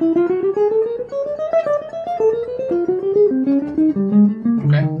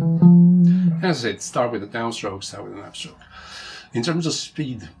 Okay? As I said, start with a downstroke, start with an upstroke. In terms of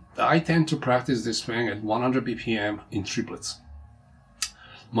speed, I tend to practice this thing at 100 BPM in triplets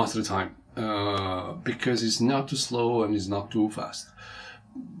most of the time because it's not too slow and it's not too fast.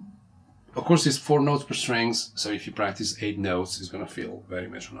 Of course, it's 4 notes per strings, so if you practice 8 notes, it's going to feel very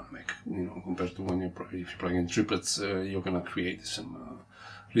metronomic, compared to when if you're playing in triplets, you're going to create some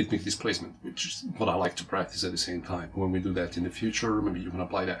rhythmic displacement, which is what I like to practice at the same time. When we do that in the future, maybe you can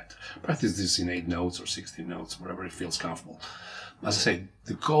apply that. Practice this in 8 notes or 16 notes, wherever it feels comfortable. As I say,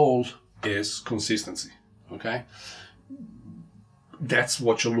 the goal is consistency, okay? That's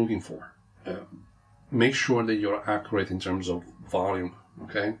what you're looking for. Make sure that you're accurate in terms of volume,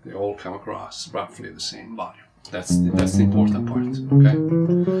 okay? They all come across roughly the same volume. That's the important part, okay?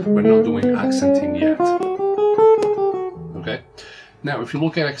 We're not doing accenting yet, okay? Now, if you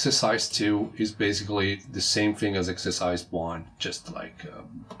look at exercise 2, it's basically the same thing as exercise 1, just like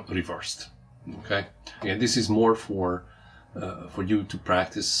reversed, okay? Again, this is more for you to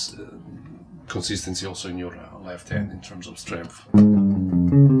practice consistency also in your left hand in terms of strength. But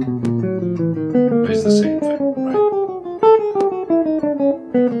it's the same thing, right?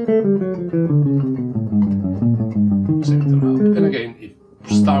 Same thing up. And again, if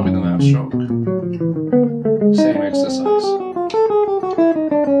you start with an upstroke, same exercise.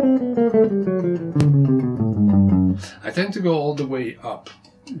 I tend to go all the way up,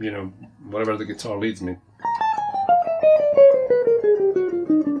 wherever the guitar leads me.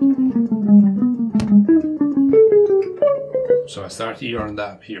 So I start here and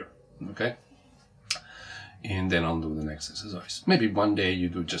up here, okay? And then I'll do the next exercise. Maybe one day you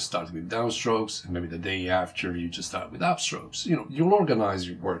do just start with downstrokes, and maybe the day after you just start with upstrokes. You'll organize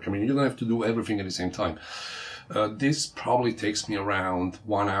your work. You don't have to do everything at the same time. This probably takes me around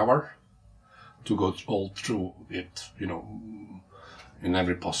 1 hour to go all through it, in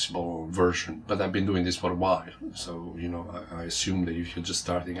every possible version. But I've been doing this for a while, so I assume that if you're just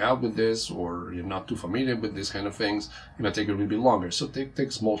starting out with this, or you're not too familiar with these kind of things, it might take a little bit longer. So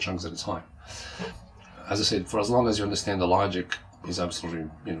take small chunks at a time. As I said, for as long as you understand the logic, is absolutely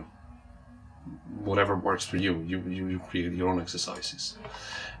whatever works for you. You create your own exercises.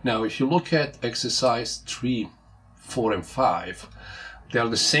 Now, if you look at exercise 3, 4, and 5. They are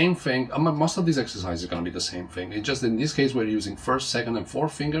the same thing. Most of these exercises are going to be the same thing. It's just in this case we're using 1st, 2nd, and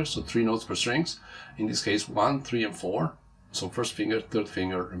 4th fingers, so 3 notes per strings. In this case 1, 3, and 4. So 1st finger, 3rd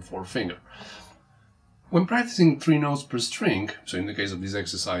finger, and 4th finger. When practicing 3 notes per string, so in the case of these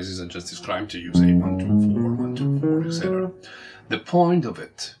exercises I just described to you, say 1, 2, 4, 1, 2, 4, etc. The point of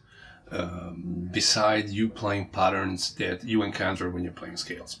it, beside you playing patterns that you encounter when you're playing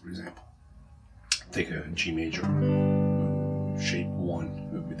scales, for example. Take a G major. Shape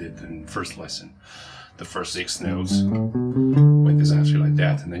 1 we did in first lesson. The first 6 notes went exactly like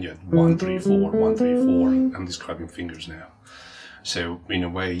that, and then you had 1, 3, 4, 1, 3, 4. I'm describing fingers now. So in a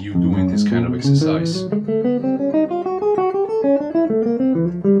way, you doing this kind of exercise,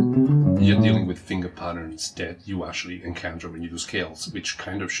 you're dealing with finger patterns that you actually encounter when you do scales, which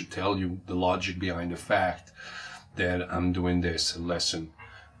kind of should tell you the logic behind the fact that I'm doing this lesson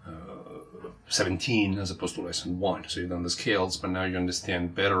 17 as opposed to lesson 1. So you've done the scales, but now you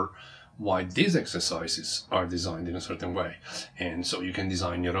understand better why these exercises are designed in a certain way. And so you can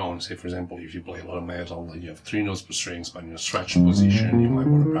design your own. Say, for example, if you play a lot of metal and you have 3 notes per strings, but in a stretch position, you might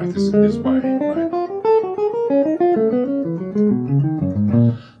want to practice it this way, right?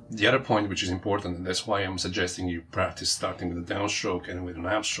 The other point which is important, and that's why I'm suggesting you practice starting with a downstroke and with an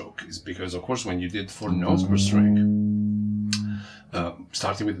upstroke, is because, of course, when you did 4 notes per string,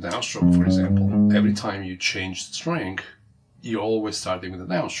 starting with a downstroke, for example, every time you change the string, you're always starting with a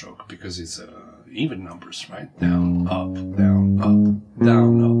downstroke because it's even numbers, right? Down, up, down, up,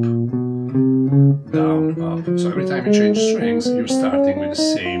 down, up, down, up. So every time you change strings, you're starting with the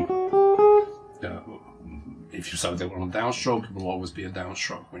same. If you start on a downstroke, it will always be a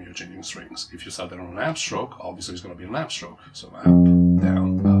downstroke when you're changing strings. If you start on an upstroke, obviously it's going to be an upstroke. So up,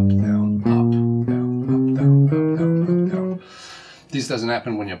 down, up, down, up, down, up, down, up, down, up, down. This doesn't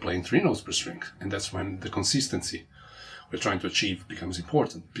happen when you're playing 3 notes per string, and that's when the consistency we're trying to achieve becomes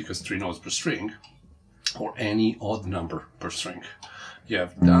important, because 3 notes per string, or any odd number per string. You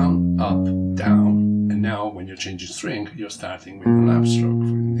have down, up, down, and now when you're changing string, you're starting with an upstroke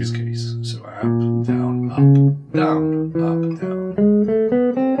in this case. So up, down, up, down, up, down.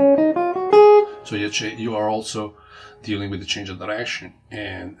 So you are also dealing with the change of direction,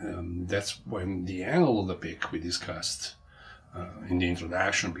 and that's when the angle of the pick we discussed in the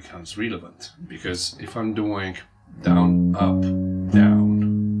introduction becomes relevant, because if I'm doing down, up,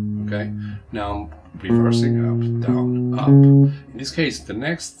 down, okay, now I'm reversing up, down, up. In this case, the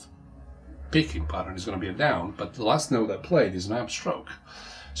next picking pattern is going to be a down, but the last note I played is an upstroke.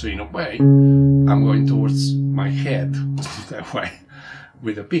 So in a way, I'm going towards my head that way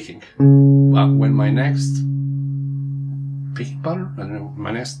with the picking. But when my next picking pattern, I don't know,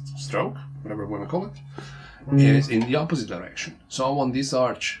 my next stroke, whatever we want to call it, is in the opposite direction. So I want this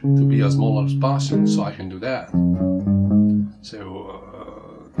arch to be as small as possible, so I can do that. So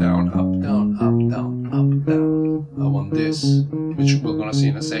down, up, down, up, down, up, down. I want this, which we're gonna see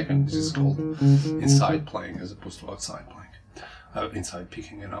in a second. This is called inside playing as opposed to outside playing. Inside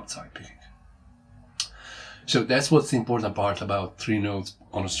picking and outside picking. So that's what's the important part about 3 notes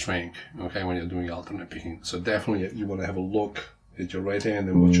on a string, okay, when you're doing alternate picking. So definitely you want to have a look at your right hand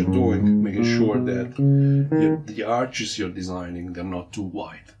and what you're doing, making sure that the arches you're designing, they're not too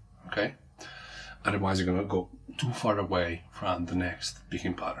wide, okay? Otherwise you're going to go too far away from the next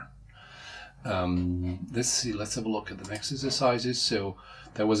picking pattern. Let's see, let's have a look at the next exercises. So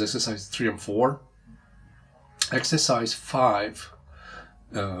that was exercise 3 and 4. Exercise 5,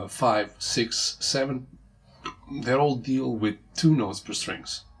 5, 6, 7, they all deal with 2 notes per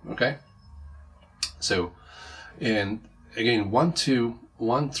strings, okay? So, and again, 1, 2,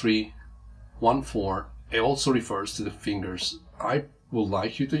 1, 3, 1, 4, it also refers to the fingers I would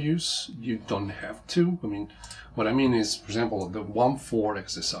like you to use. You don't have to. I mean, what I mean is, for example, the 1, 4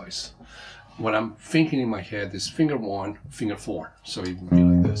 exercise. What I'm thinking in my head is finger 1, finger 4. So it would be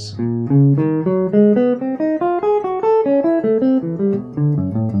like this.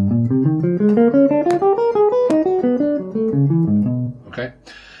 Okay,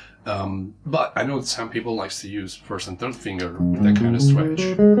 but I know some people like to use first and third finger with that kind of stretch.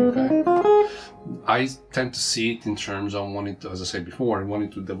 Okay, I tend to see it in terms of wanting to, as I said before,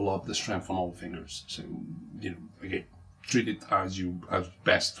 wanting to develop the strength on all fingers. So, you know, again, treat it as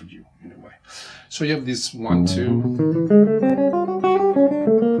best for you in a way. So you have this 1, 2.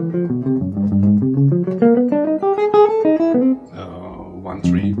 1,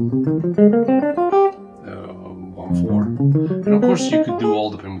 3. 1, 4. And of course you could do all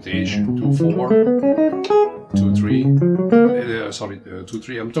the permutation. 2, 4. 2, 3. 2,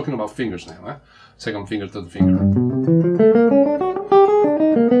 3. I'm talking about fingers now. Eh? Second finger, third finger.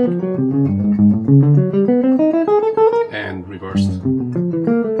 And reversed.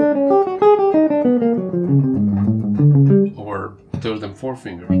 Or third and fourth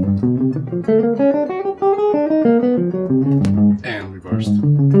finger. And reversed.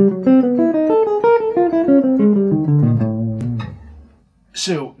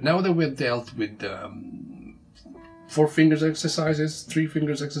 So now that we've dealt with 4 fingers exercises, 3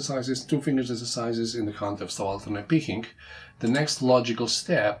 fingers exercises, 2 fingers exercises in the context of alternate picking, the next logical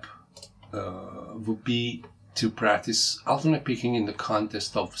step would be to practice alternate picking in the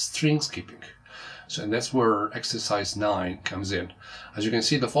context of string skipping. So and that's where exercise 9 comes in. As you can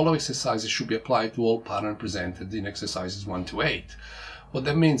see, the following exercises should be applied to all patterns presented in exercises 1 to 8. What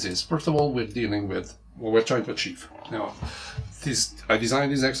that means is, first of all, we're dealing with what we're trying to achieve. Now, I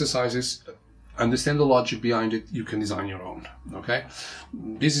designed these exercises, understand the logic behind it, you can design your own, okay?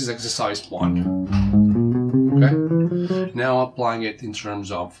 This is exercise 1, okay? Now applying it in terms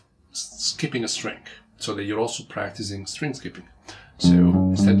of skipping a string, so that you're also practicing string skipping. So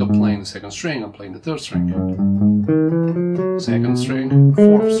instead of playing the second string, I'm playing the third string. Second string,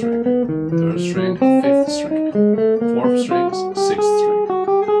 fourth string, third string, fifth string, fourth string, sixth string.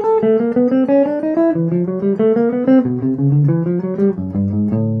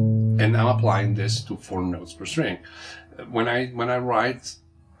 And I'm applying this to 4 notes per string. When I write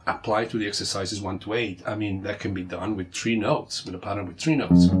apply to the exercises 1 to 8, I mean that can be done with 3 notes, with a pattern with 3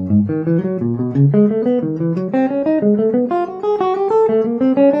 notes.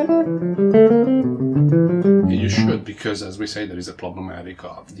 And you should, because as we say, there is a problematic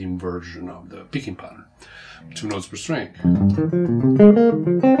of the inversion of the picking pattern. 2 notes per string.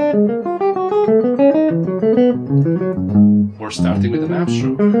 We're starting with an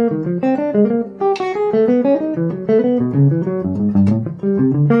upstroke.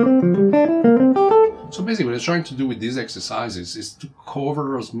 So basically what I'm trying to do with these exercises is to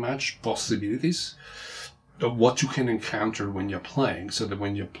cover as much possibilities what you can encounter when you're playing, so that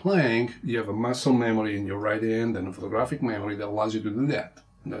when you're playing, you have a muscle memory in your right hand and a photographic memory that allows you to do that.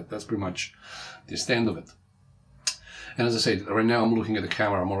 That's pretty much the extent of it. And as I said, right now I'm looking at the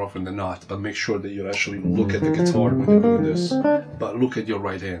camera more often than not, but make sure that you actually look at the guitar when you're doing this. But look at your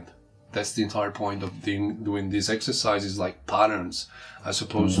right hand. That's the entire point of doing these exercises, like patterns, as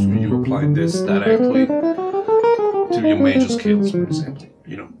opposed to you applying this directly to your major scales, for example.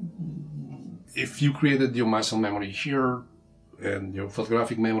 You know, if you created your muscle memory here and your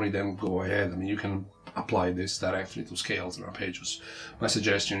photographic memory, then go ahead. I mean, you can apply this directly to scales and arpeggios. My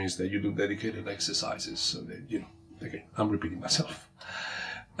suggestion is that you do dedicated exercises, so that, you know, okay, I'm repeating myself.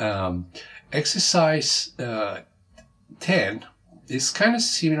 Exercise 10 is kind of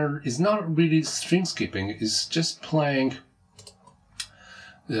similar. It's not really string skipping. It's just playing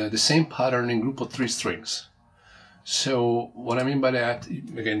the same pattern in group of 3 strings. So what I mean by that,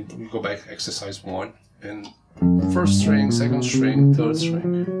 again, we go back exercise 1, and first string, second string, third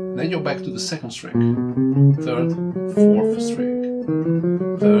string. Then you're back to the second string, third, fourth string,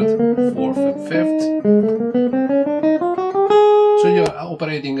 third, fourth, and fifth. So you're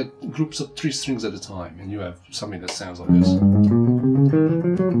operating at groups of 3 strings at a time, and you have something that sounds like this.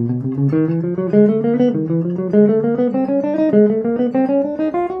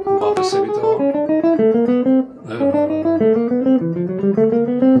 Move up a semitone.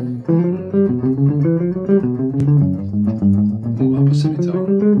 Move up a semitone.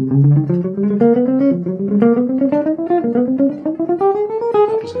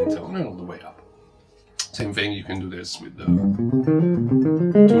 Up a semitone, and all the way up. Same thing, you can do this with the 2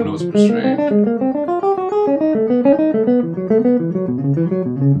 notes per string,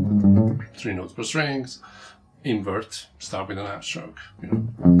 3 notes per strings, invert, start with an half stroke, you know.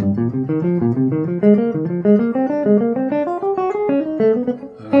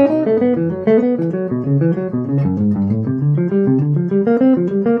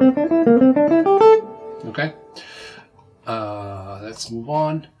 Okay, let's move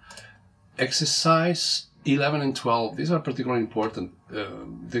on. Exercise 11 and 12, these are particularly important.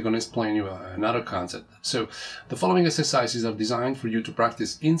 They're going to explain you another concept. So the following exercises are designed for you to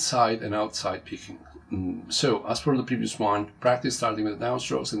practice inside and outside picking. So as for the previous one, practice starting with the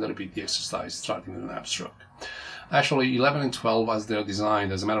downstrokes and then repeat the exercise starting with an upstroke. Actually, 11 and 12, as they're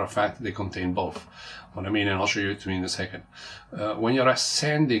designed, as a matter of fact, they contain both. What I mean, and I'll show you to me in a second. When you're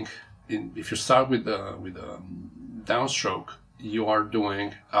ascending, if you start with the downstroke, you are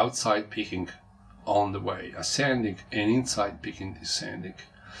doing outside picking on the way, ascending, and inside picking, descending.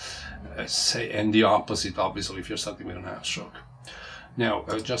 And the opposite, obviously, if you're starting with an half stroke. Now,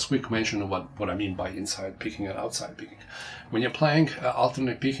 just quick mention of what I mean by inside picking and outside picking. When you're playing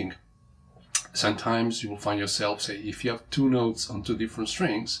alternate picking, sometimes you will find yourself, say, if you have 2 notes on 2 different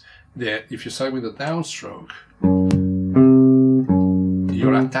strings, that if you start with a downstroke,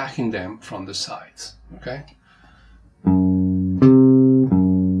 you're attacking them from the sides, okay?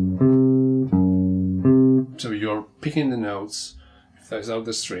 So you're picking the notes, if there's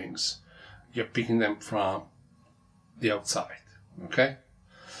other strings, you're picking them from the outside, okay?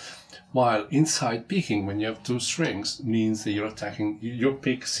 While inside picking, when you have 2 strings, means that you're attacking, your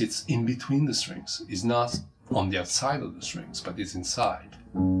pick sits in between the strings. It's not on the outside of the strings, but it's inside.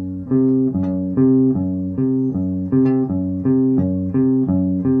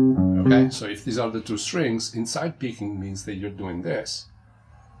 Okay, so if these are the 2 strings, inside picking means that you're doing this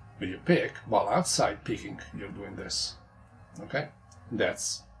with your pick, while outside picking, you're doing this. Okay,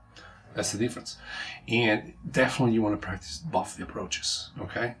 that's the difference. And definitely you want to practice both the approaches.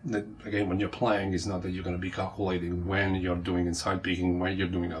 Okay, again, when you're playing, it's not that you're going to be calculating when you're doing inside picking, when you're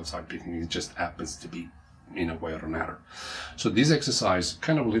doing outside picking. It just happens to be in a way or another. So this exercise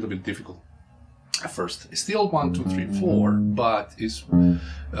kind of a little bit difficult at first. It's still 1, 2, 3, 4, but is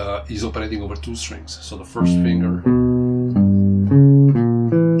operating over 2 strings. So the first finger,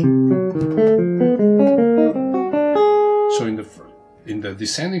 so in the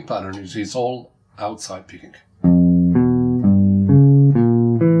descending pattern, it's all outside picking.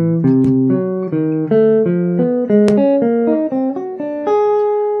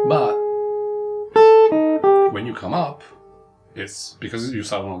 But when you come up, it's because you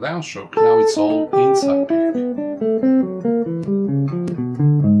start on a downstroke, now it's all inside picking.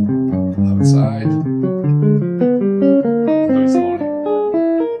 Outside, very slowly,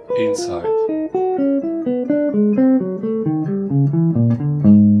 inside.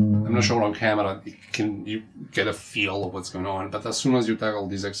 I'm not sure on camera you get a feel of what's going on, but as soon as you tackle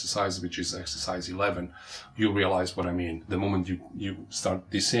this exercise, which is exercise 11, you realize what I mean. The moment you start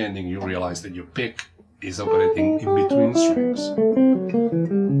descending, you realize that your pick is operating in between strings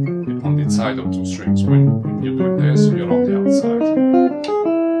on the inside of two strings. When you're doing this, you're on the outside.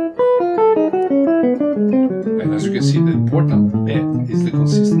 And as you can see, the important bit is the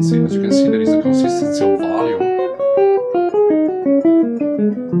consistency. As you can see, there is a consistency of volume,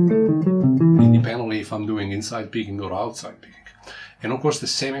 independently if I'm doing inside picking or outside picking. And of course, the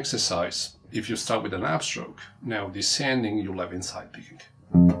same exercise, if you start with an upstroke, now descending, you'll have inside picking.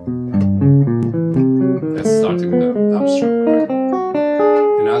 That's starting with the upstroke, right?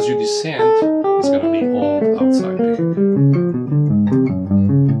 And as you descend, it's going to be all outside picking.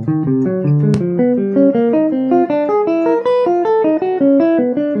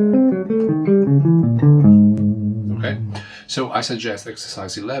 Okay, so I suggest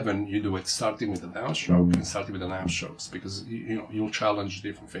exercise 11, you do it starting with a downstroke and starting with an upstrokes, because you'll challenge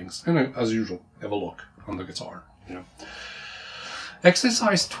different things. And as usual, have a look on the guitar,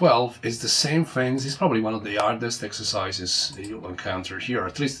 Exercise 12 is the same thing. It's probably one of the hardest exercises that you'll encounter here,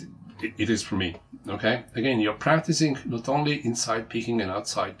 at least it is for me, okay? Again, you're practicing not only inside picking and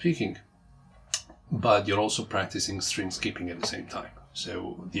outside picking, but you're also practicing string skipping at the same time.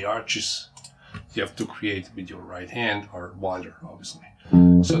 So the arches you have to create with your right hand are wider, obviously.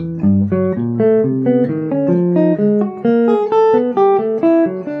 So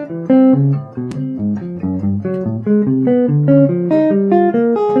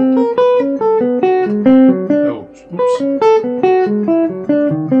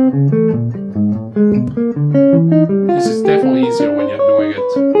this is definitely easier when you're doing it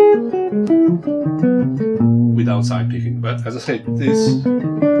with outside picking, but as I said, this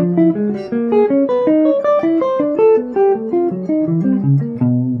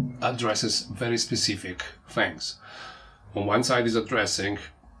addresses very specific things. On one side is addressing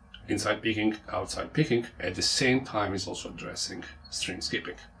inside picking, outside picking, at the same time is also addressing string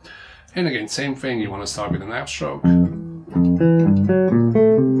skipping. And again, same thing, you want to start with an upstroke.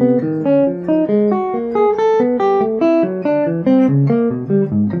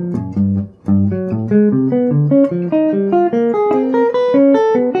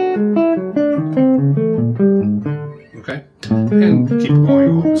 Okay, and keep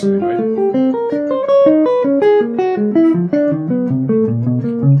going, obviously, right?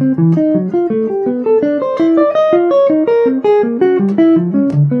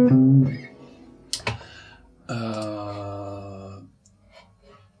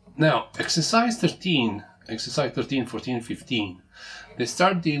 Now, exercise 13, 14, 15, they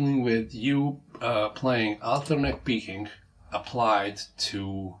start dealing with you playing alternate picking applied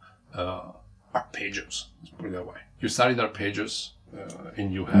to arpeggios, let's put it that way. You studied arpeggios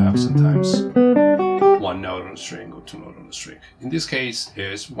and you have sometimes one note on a string or two notes on a string. In this case,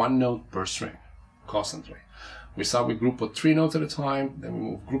 it's one note per string, constantly. We start with group of 3 notes at a time, then we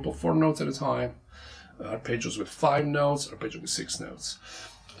move group of 4 notes at a time, arpeggios with 5 notes, arpeggios with 6 notes.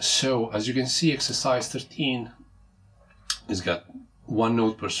 So, as you can see, exercise 13 has got 1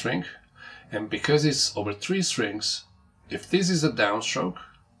 note per string, and because it's over 3 strings, if this is a downstroke,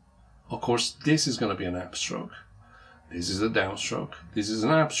 of course, this is going to be an upstroke. This is a downstroke. This is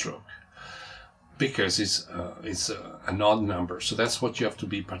an upstroke, because it's an odd number. So that's what you have to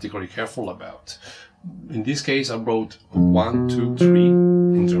be particularly careful about. In this case, I wrote 1, 2, 3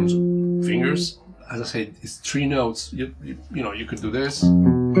 in terms of fingers. As I said, it's 3 notes. You could do this.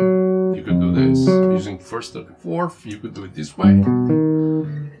 You could do this using first, third, and fourth. You could do it this way.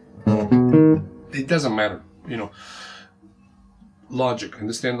 It doesn't matter. Logic.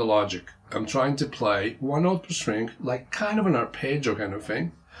 Understand the logic. I'm trying to play 1 note per string, like kind of an arpeggio kind of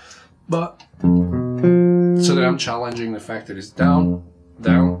thing, but so that I'm challenging the fact that it's down,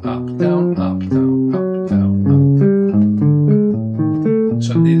 down, up, down, up, down, up, down, up.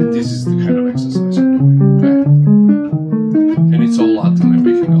 So this is the kind of exercise I'm doing, okay? And it's all alternate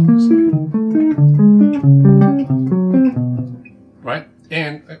picking, obviously. Right?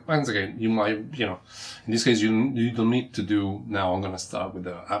 And once again, you might, in this case, you don't need to do, now I'm going to start with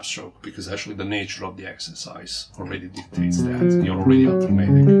the upstroke, because actually the nature of the exercise already dictates that. You're already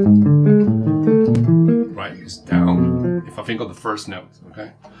alternating. Right? It's down. If I think of the first note,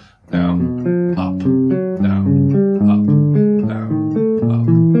 okay? Down, up, down, up, down, up,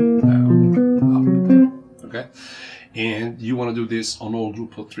 down, up. Okay? And you want to do this on all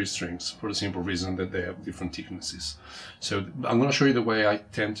group of 3 strings for the simple reason that they have different thicknesses. So I'm going to show you the way I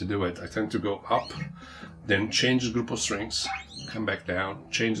tend to do it. I tend to go up, then change the group of strings, come back down,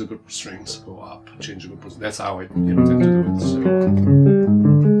 change the group of strings, go up, change the group of strings. That's how I tend to do it. So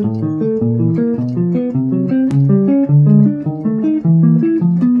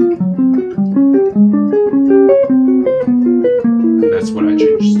that's what I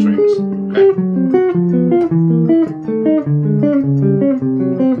change strings, okay?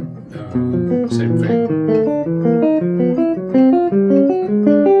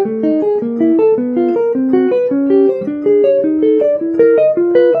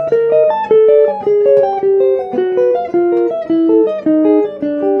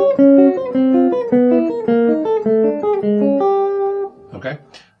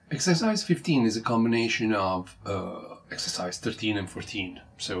 Exercise 15 is a combination of exercise 13 and 14.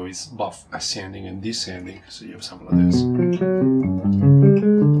 So it's both ascending and descending. So you have something like this.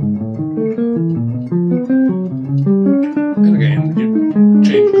 And again, you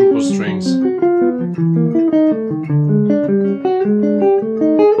change group of strings.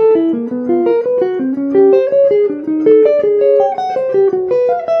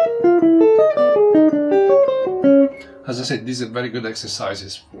 As I said, these are very good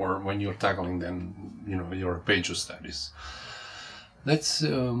exercises for when you're tackling them, you know, your arpeggio studies. Let's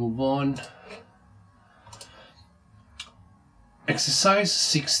move on. Exercise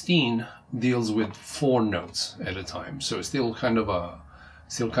 16 deals with 4 notes at a time, so it's still kind of an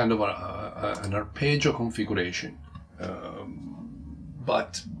arpeggio configuration,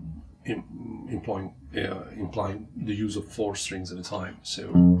 but implying the use of 4 strings at a time. So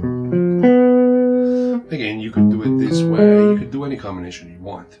again, you could do it this way, you could do any combination you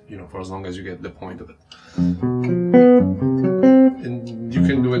want, you know, for as long as you get the point of it. And you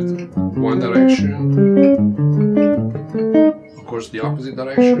can do it one direction, of course the opposite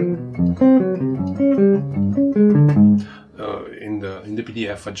direction. In the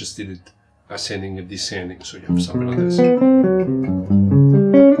PDF I just did it ascending and descending, so you have something like this.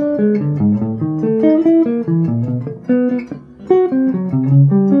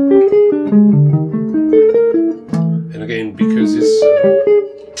 And again, because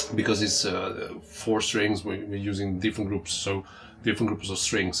it's 4 strings, we're using different groups, so different groups of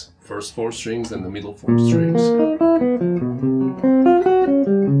strings. First 4 strings and the middle 4 strings.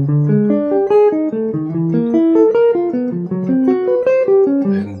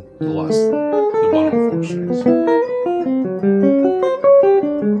 And the bottom 4 strings.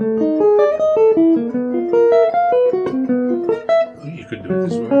 You could do it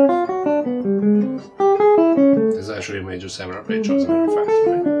this way. There's actually a major 7 arpeggio, as a matter of fact,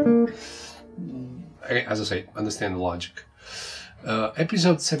 right? As I say, understand the logic.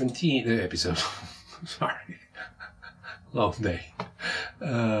 Episode 17, sorry, long day.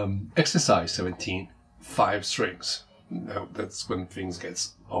 Exercise 17, 5 strings. Now that's when things get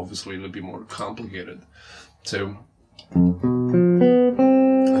obviously a little bit more complicated. So I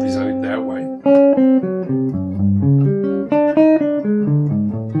designed it that way.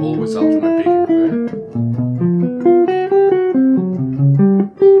 Always alternate picking, right?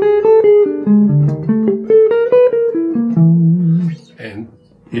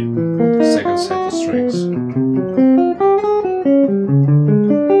 Second set of strings.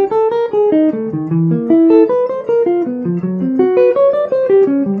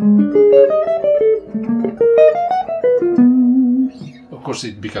 Of course,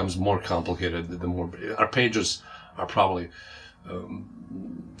 it becomes more complicated the more arpeggios are probably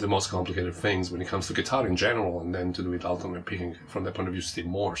the most complicated things when it comes to guitar in general, and then to do it alternate picking from that point of view, Steve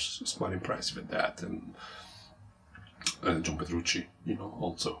Morse is quite impressive at that, and John Petrucci, you know,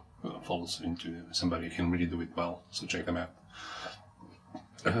 also falls into somebody who can really do it well, so check them out.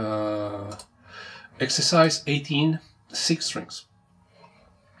 Exercise 18, 6 strings.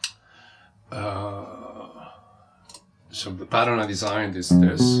 So the pattern I designed is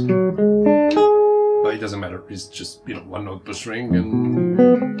this, but it doesn't matter, it's just, you know, 1 note per string, and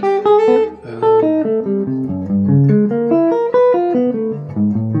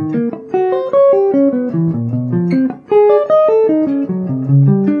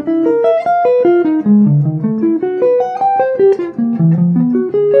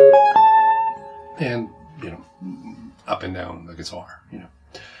you know, up and down the guitar, you know.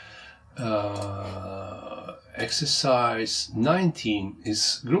 Exercise 19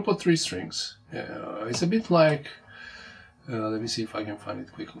 is group of 3 strings. It's a bit like, let me see if I can find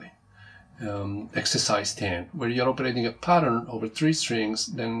it quickly. Exercise 10, where you're operating a pattern over 3 strings,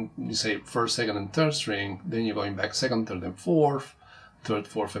 then you say 1st, 2nd, and 3rd string, then you're going back 2nd, 3rd, and 4th, 3rd,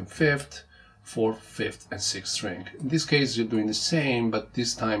 4th, and 5th, 4th, 5th, and 6th string. In this case, you're doing the same, but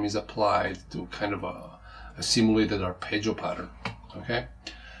this time is applied to kind of a simulated arpeggio pattern. Okay.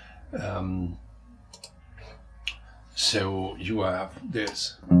 So you have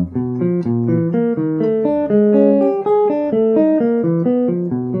this.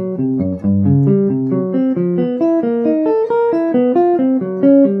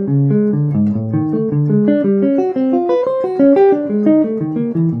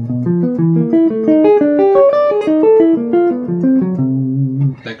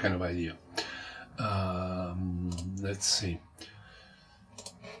 That kind of idea. Let's see.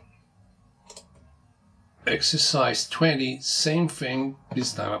 Exercise 20, same thing,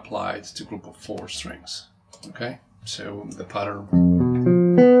 this time applied to group of 4 strings. Okay, so the pattern.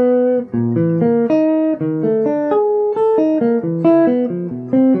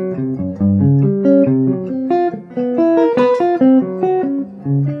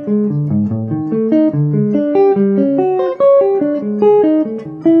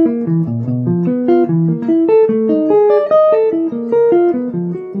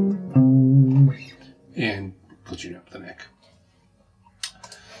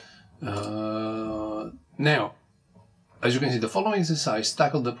 Now, as you can see, the following exercise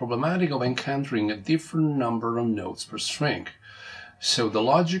tackled the problematic of encountering a different number of notes per string. So the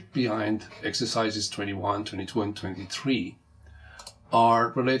logic behind exercises 21, 22, and 23 are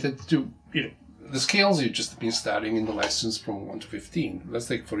related to, the scales you've just been studying in the lessons from 1 to 15. Let's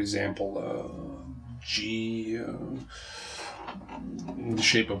take, for example, G in the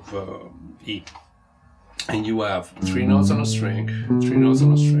shape of E. And you have 3 notes on a string, 3 notes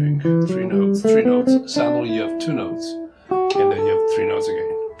on a string, 3 notes, 3 notes. Suddenly you have 2 notes, and then you have 3 notes again.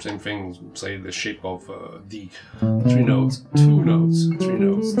 Same thing, say the shape of D. 3 notes, 2 notes, 3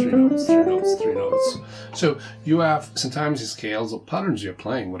 notes, 3 notes, 3 notes, 3 notes. So you have sometimes in scales or patterns you're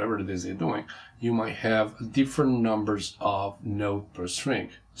playing, whatever it is you're doing, you might have different numbers of note per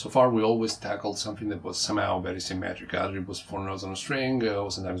string. So far we always tackled something that was somehow very symmetric. Either it was 4 notes on a string, or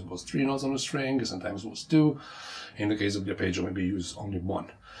sometimes it was 3 notes on a string, or sometimes it was 2. In the case of the arpeggio, maybe you use only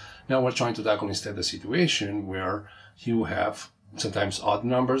 1. Now we're trying to tackle instead a situation where you have sometimes odd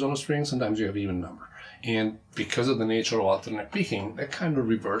numbers on a string, sometimes you have even number. And because of the nature of alternate picking, that kind of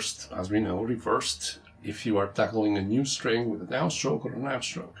reversed, as we know, reversed if you are tackling a new string with a downstroke or an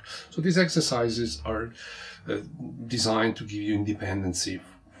upstroke. So these exercises are designed to give you independency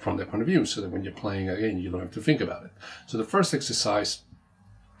from that point of view, so that when you're playing again, you don't have to think about it. So the first exercise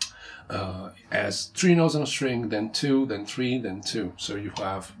has 3 notes on a string, then 2, then 3, then 2. So you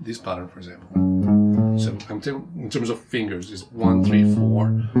have this pattern, for example. So in terms of fingers, is 1, 3, 4,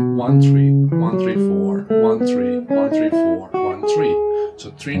 1, 3, 1, 3, 4, 1, 3, 1, 3, 4, 1, 3.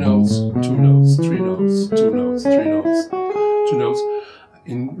 So 3 notes, 2 notes, 3 notes, 2 notes, 3 notes, 2 notes.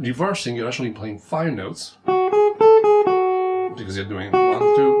 In reversing, you're actually playing 5 notes, because you're doing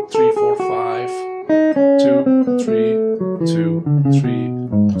 1, 2, 3, 4, 5, 2, 3, 2, 3,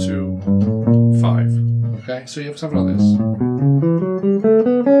 2, 5. Okay, so you have something like this.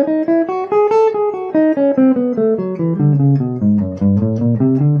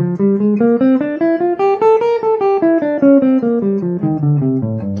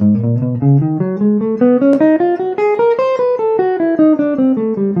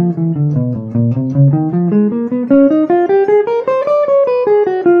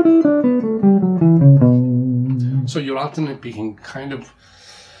 So your alternate picking kind of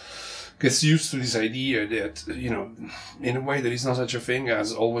gets used to this idea that, in a way there is no such a thing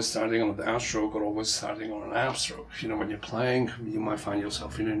as always starting on a downstroke or always starting on an upstroke. When you're playing, you might find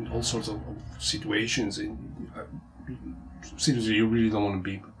yourself in all sorts of situations, seriously, you really don't want to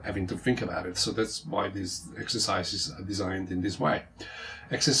be having to think about it. So that's why these exercises are designed in this way.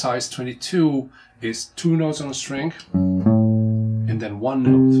 Exercise 22 is 2 notes on a string, and then 1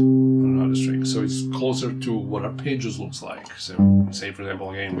 note on another string. So it's closer to what arpeggios looks like. So say, for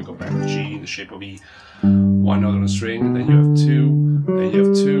example, again, we go back to G in the shape of E. 1 note on a string, and then you have 2, then you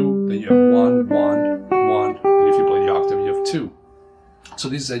have 2, then you have 1, 1, 1, and if you play the octave, you have 2. So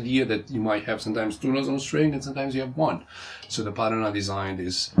this idea that you might have sometimes 2 notes on a string and sometimes you have 1. So the pattern I designed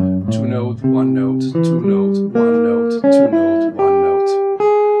is 2 note, 1 note, 2 note, 1 note, 2 note, 1 note.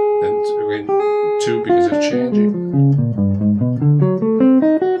 Then again, 2 because they're changing.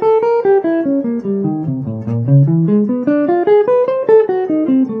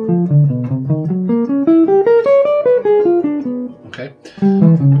 Okay,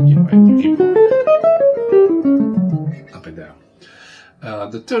 you keep going up and down.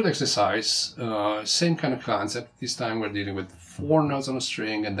 The third exercise, same kind of concept. This time we're dealing with 4 notes on a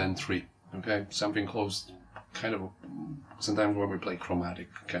string and then 3. Okay, something close, kind of sometimes when we play chromatic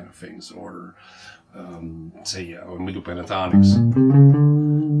kind of things, or say when we do pentatonics.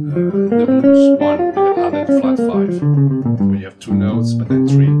 The blues one with added flat 5, where you have 2 notes, but then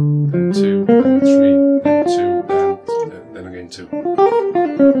 3, then 2, then 3, then 2, then again 2.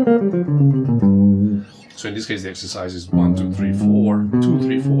 So in this case, the exercise is 1, 2, 3, 4, 2,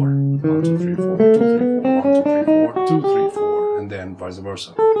 3, 4, 1, 2, 3, 4, 2, 3, 4, 1, 2, 3, 4, 2, 3, 4, and then vice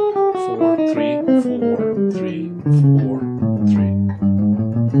versa. 4, 3, 4, 3, 4, 3.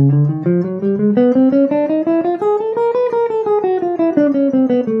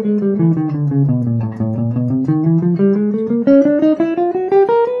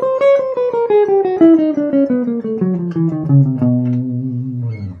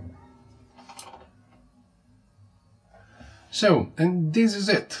 So, and this is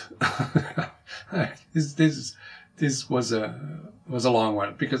it. This was a long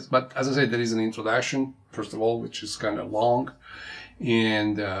one, but as I said, there is an introduction first of all, which is kind of long,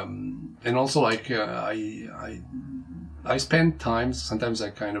 and also like I spend times. Sometimes I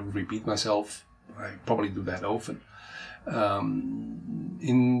kind of repeat myself. I probably do that often,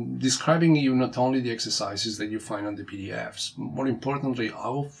 in describing you not only the exercises that you find on the PDFs, more importantly,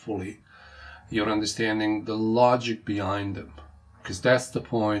 hopefully, you're understanding the logic behind them. Because that's the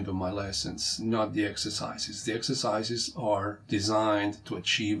point of my lessons, not the exercises. The exercises are designed to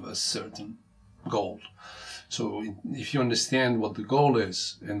achieve a certain goal. So if you understand what the goal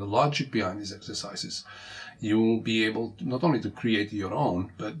is and the logic behind these exercises, you will be able to, not only to create your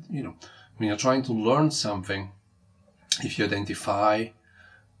own, but when you're trying to learn something, if you identify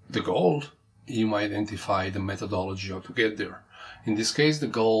the goal, you might identify the methodology how to get there. In this case, the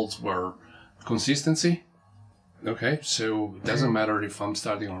goals were consistency. Okay, so it doesn't matter if I'm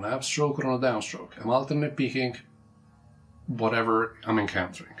starting on an upstroke or on a downstroke. I'm alternate picking whatever I'm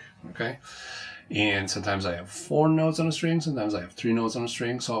encountering, okay? And sometimes I have 4 notes on a string, sometimes I have 3 notes on a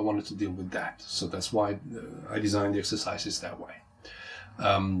string, so I wanted to deal with that. So that's why I designed the exercises that way.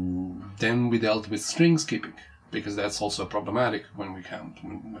 Then we dealt with string skipping, because that's also problematic when we count,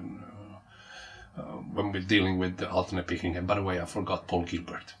 when we're dealing with the alternate picking. And by the way, I forgot Paul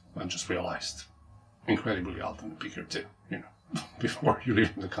Gilbert. I just realized. Incredibly alternate picker too, before you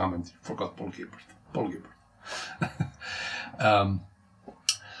leave in the comment, you forgot Paul Gilbert.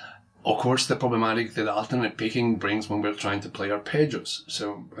 Of course, the problematic that alternate picking brings when we're trying to play arpeggios.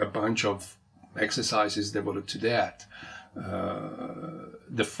 So a bunch of exercises devoted to that.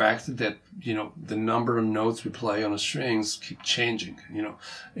 The fact that, the number of notes we play on the strings keep changing,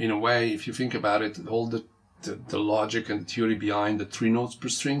 in a way, if you think about it, all the logic and the theory behind the 3 notes per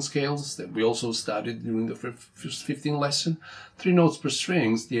string scales that we also studied during the first 15 lesson. 3 notes per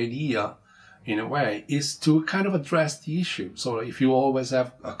strings, the idea, in a way, is to kind of address the issue. So if you always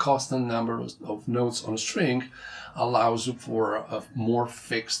have a constant number of notes on a string, allows you for a more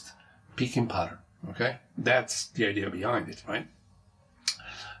fixed picking pattern, okay? That's the idea behind it, right?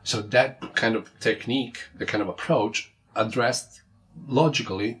 So that kind of technique, the kind of approach, addressed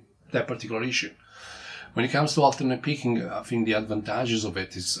logically that particular issue. When it comes to alternate picking, I think the advantages of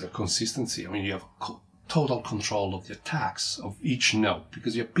it is consistency. I mean, you have total control of the attacks of each note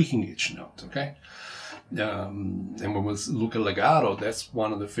because you're picking each note, okay? And when we look at legato, that's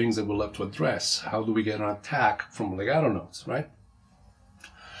one of the things that we'll have to address. How do we get an attack from legato notes, right?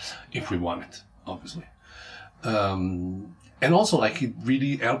 If we want it, obviously. And also, it's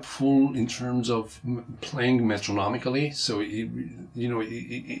really helpful in terms of playing metronomically. So,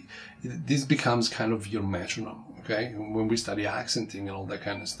 this becomes kind of your metronome, okay? When we study accenting and all that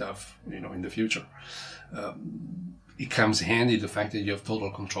kind of stuff, in the future, it comes handy the fact that you have total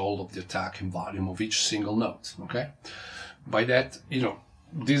control of the attack and volume of each single note, okay? By that,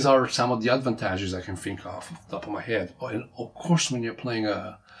 these are some of the advantages I can think of off the top of my head. And of course, when you're playing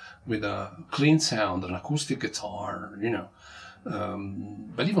with a clean sound, an acoustic guitar,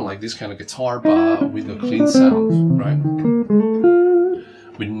 but even like this kind of guitar bar with a clean sound, right?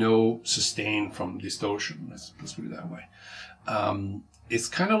 With no sustain from distortion, let's put it that way. It's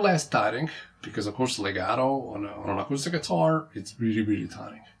kind of less tiring because, of course, legato on an acoustic guitar, it's really, really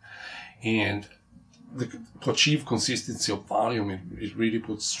tiring. And to achieve consistency of volume, it really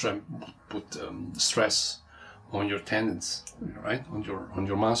puts stress on your tendons, right? On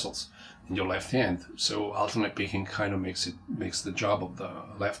your muscles in your left hand. So alternate picking kind of makes the job of the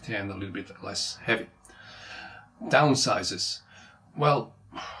left hand a little bit less heavy. Downsizes. Well,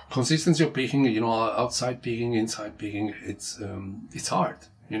 consistency of picking, outside picking, inside picking, it's hard.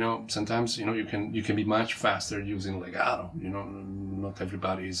 Sometimes, you can be much faster using legato. Not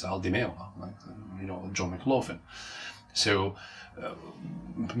everybody is Al Di Meola, like, John McLaughlin. So,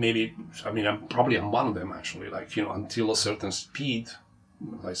 maybe, I'm one of them actually, until a certain speed,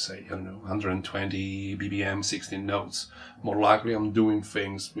 let's say, 120 BPM, 16 notes, more likely I'm doing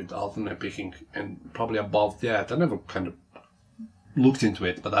things with alternate picking, and probably above that, I never kind of looked into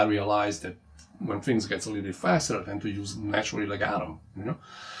it, but I realized that when things get a little bit faster, I tend to use naturally legato,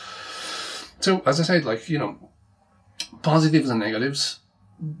 So, as I said, positives and negatives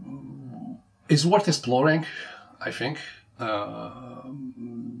is worth exploring, I think.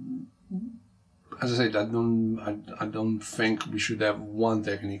 As I said, I don't think we should have one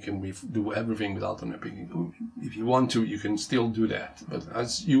technique and we do everything with alternate picking. If you want to, you can still do that. But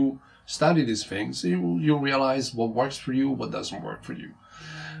as you study these things, you'll realize what works for you, what doesn't work for you.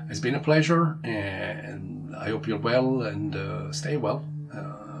 It's been a pleasure, and I hope you're well and stay well.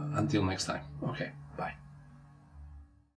 Until next time. Okay, bye.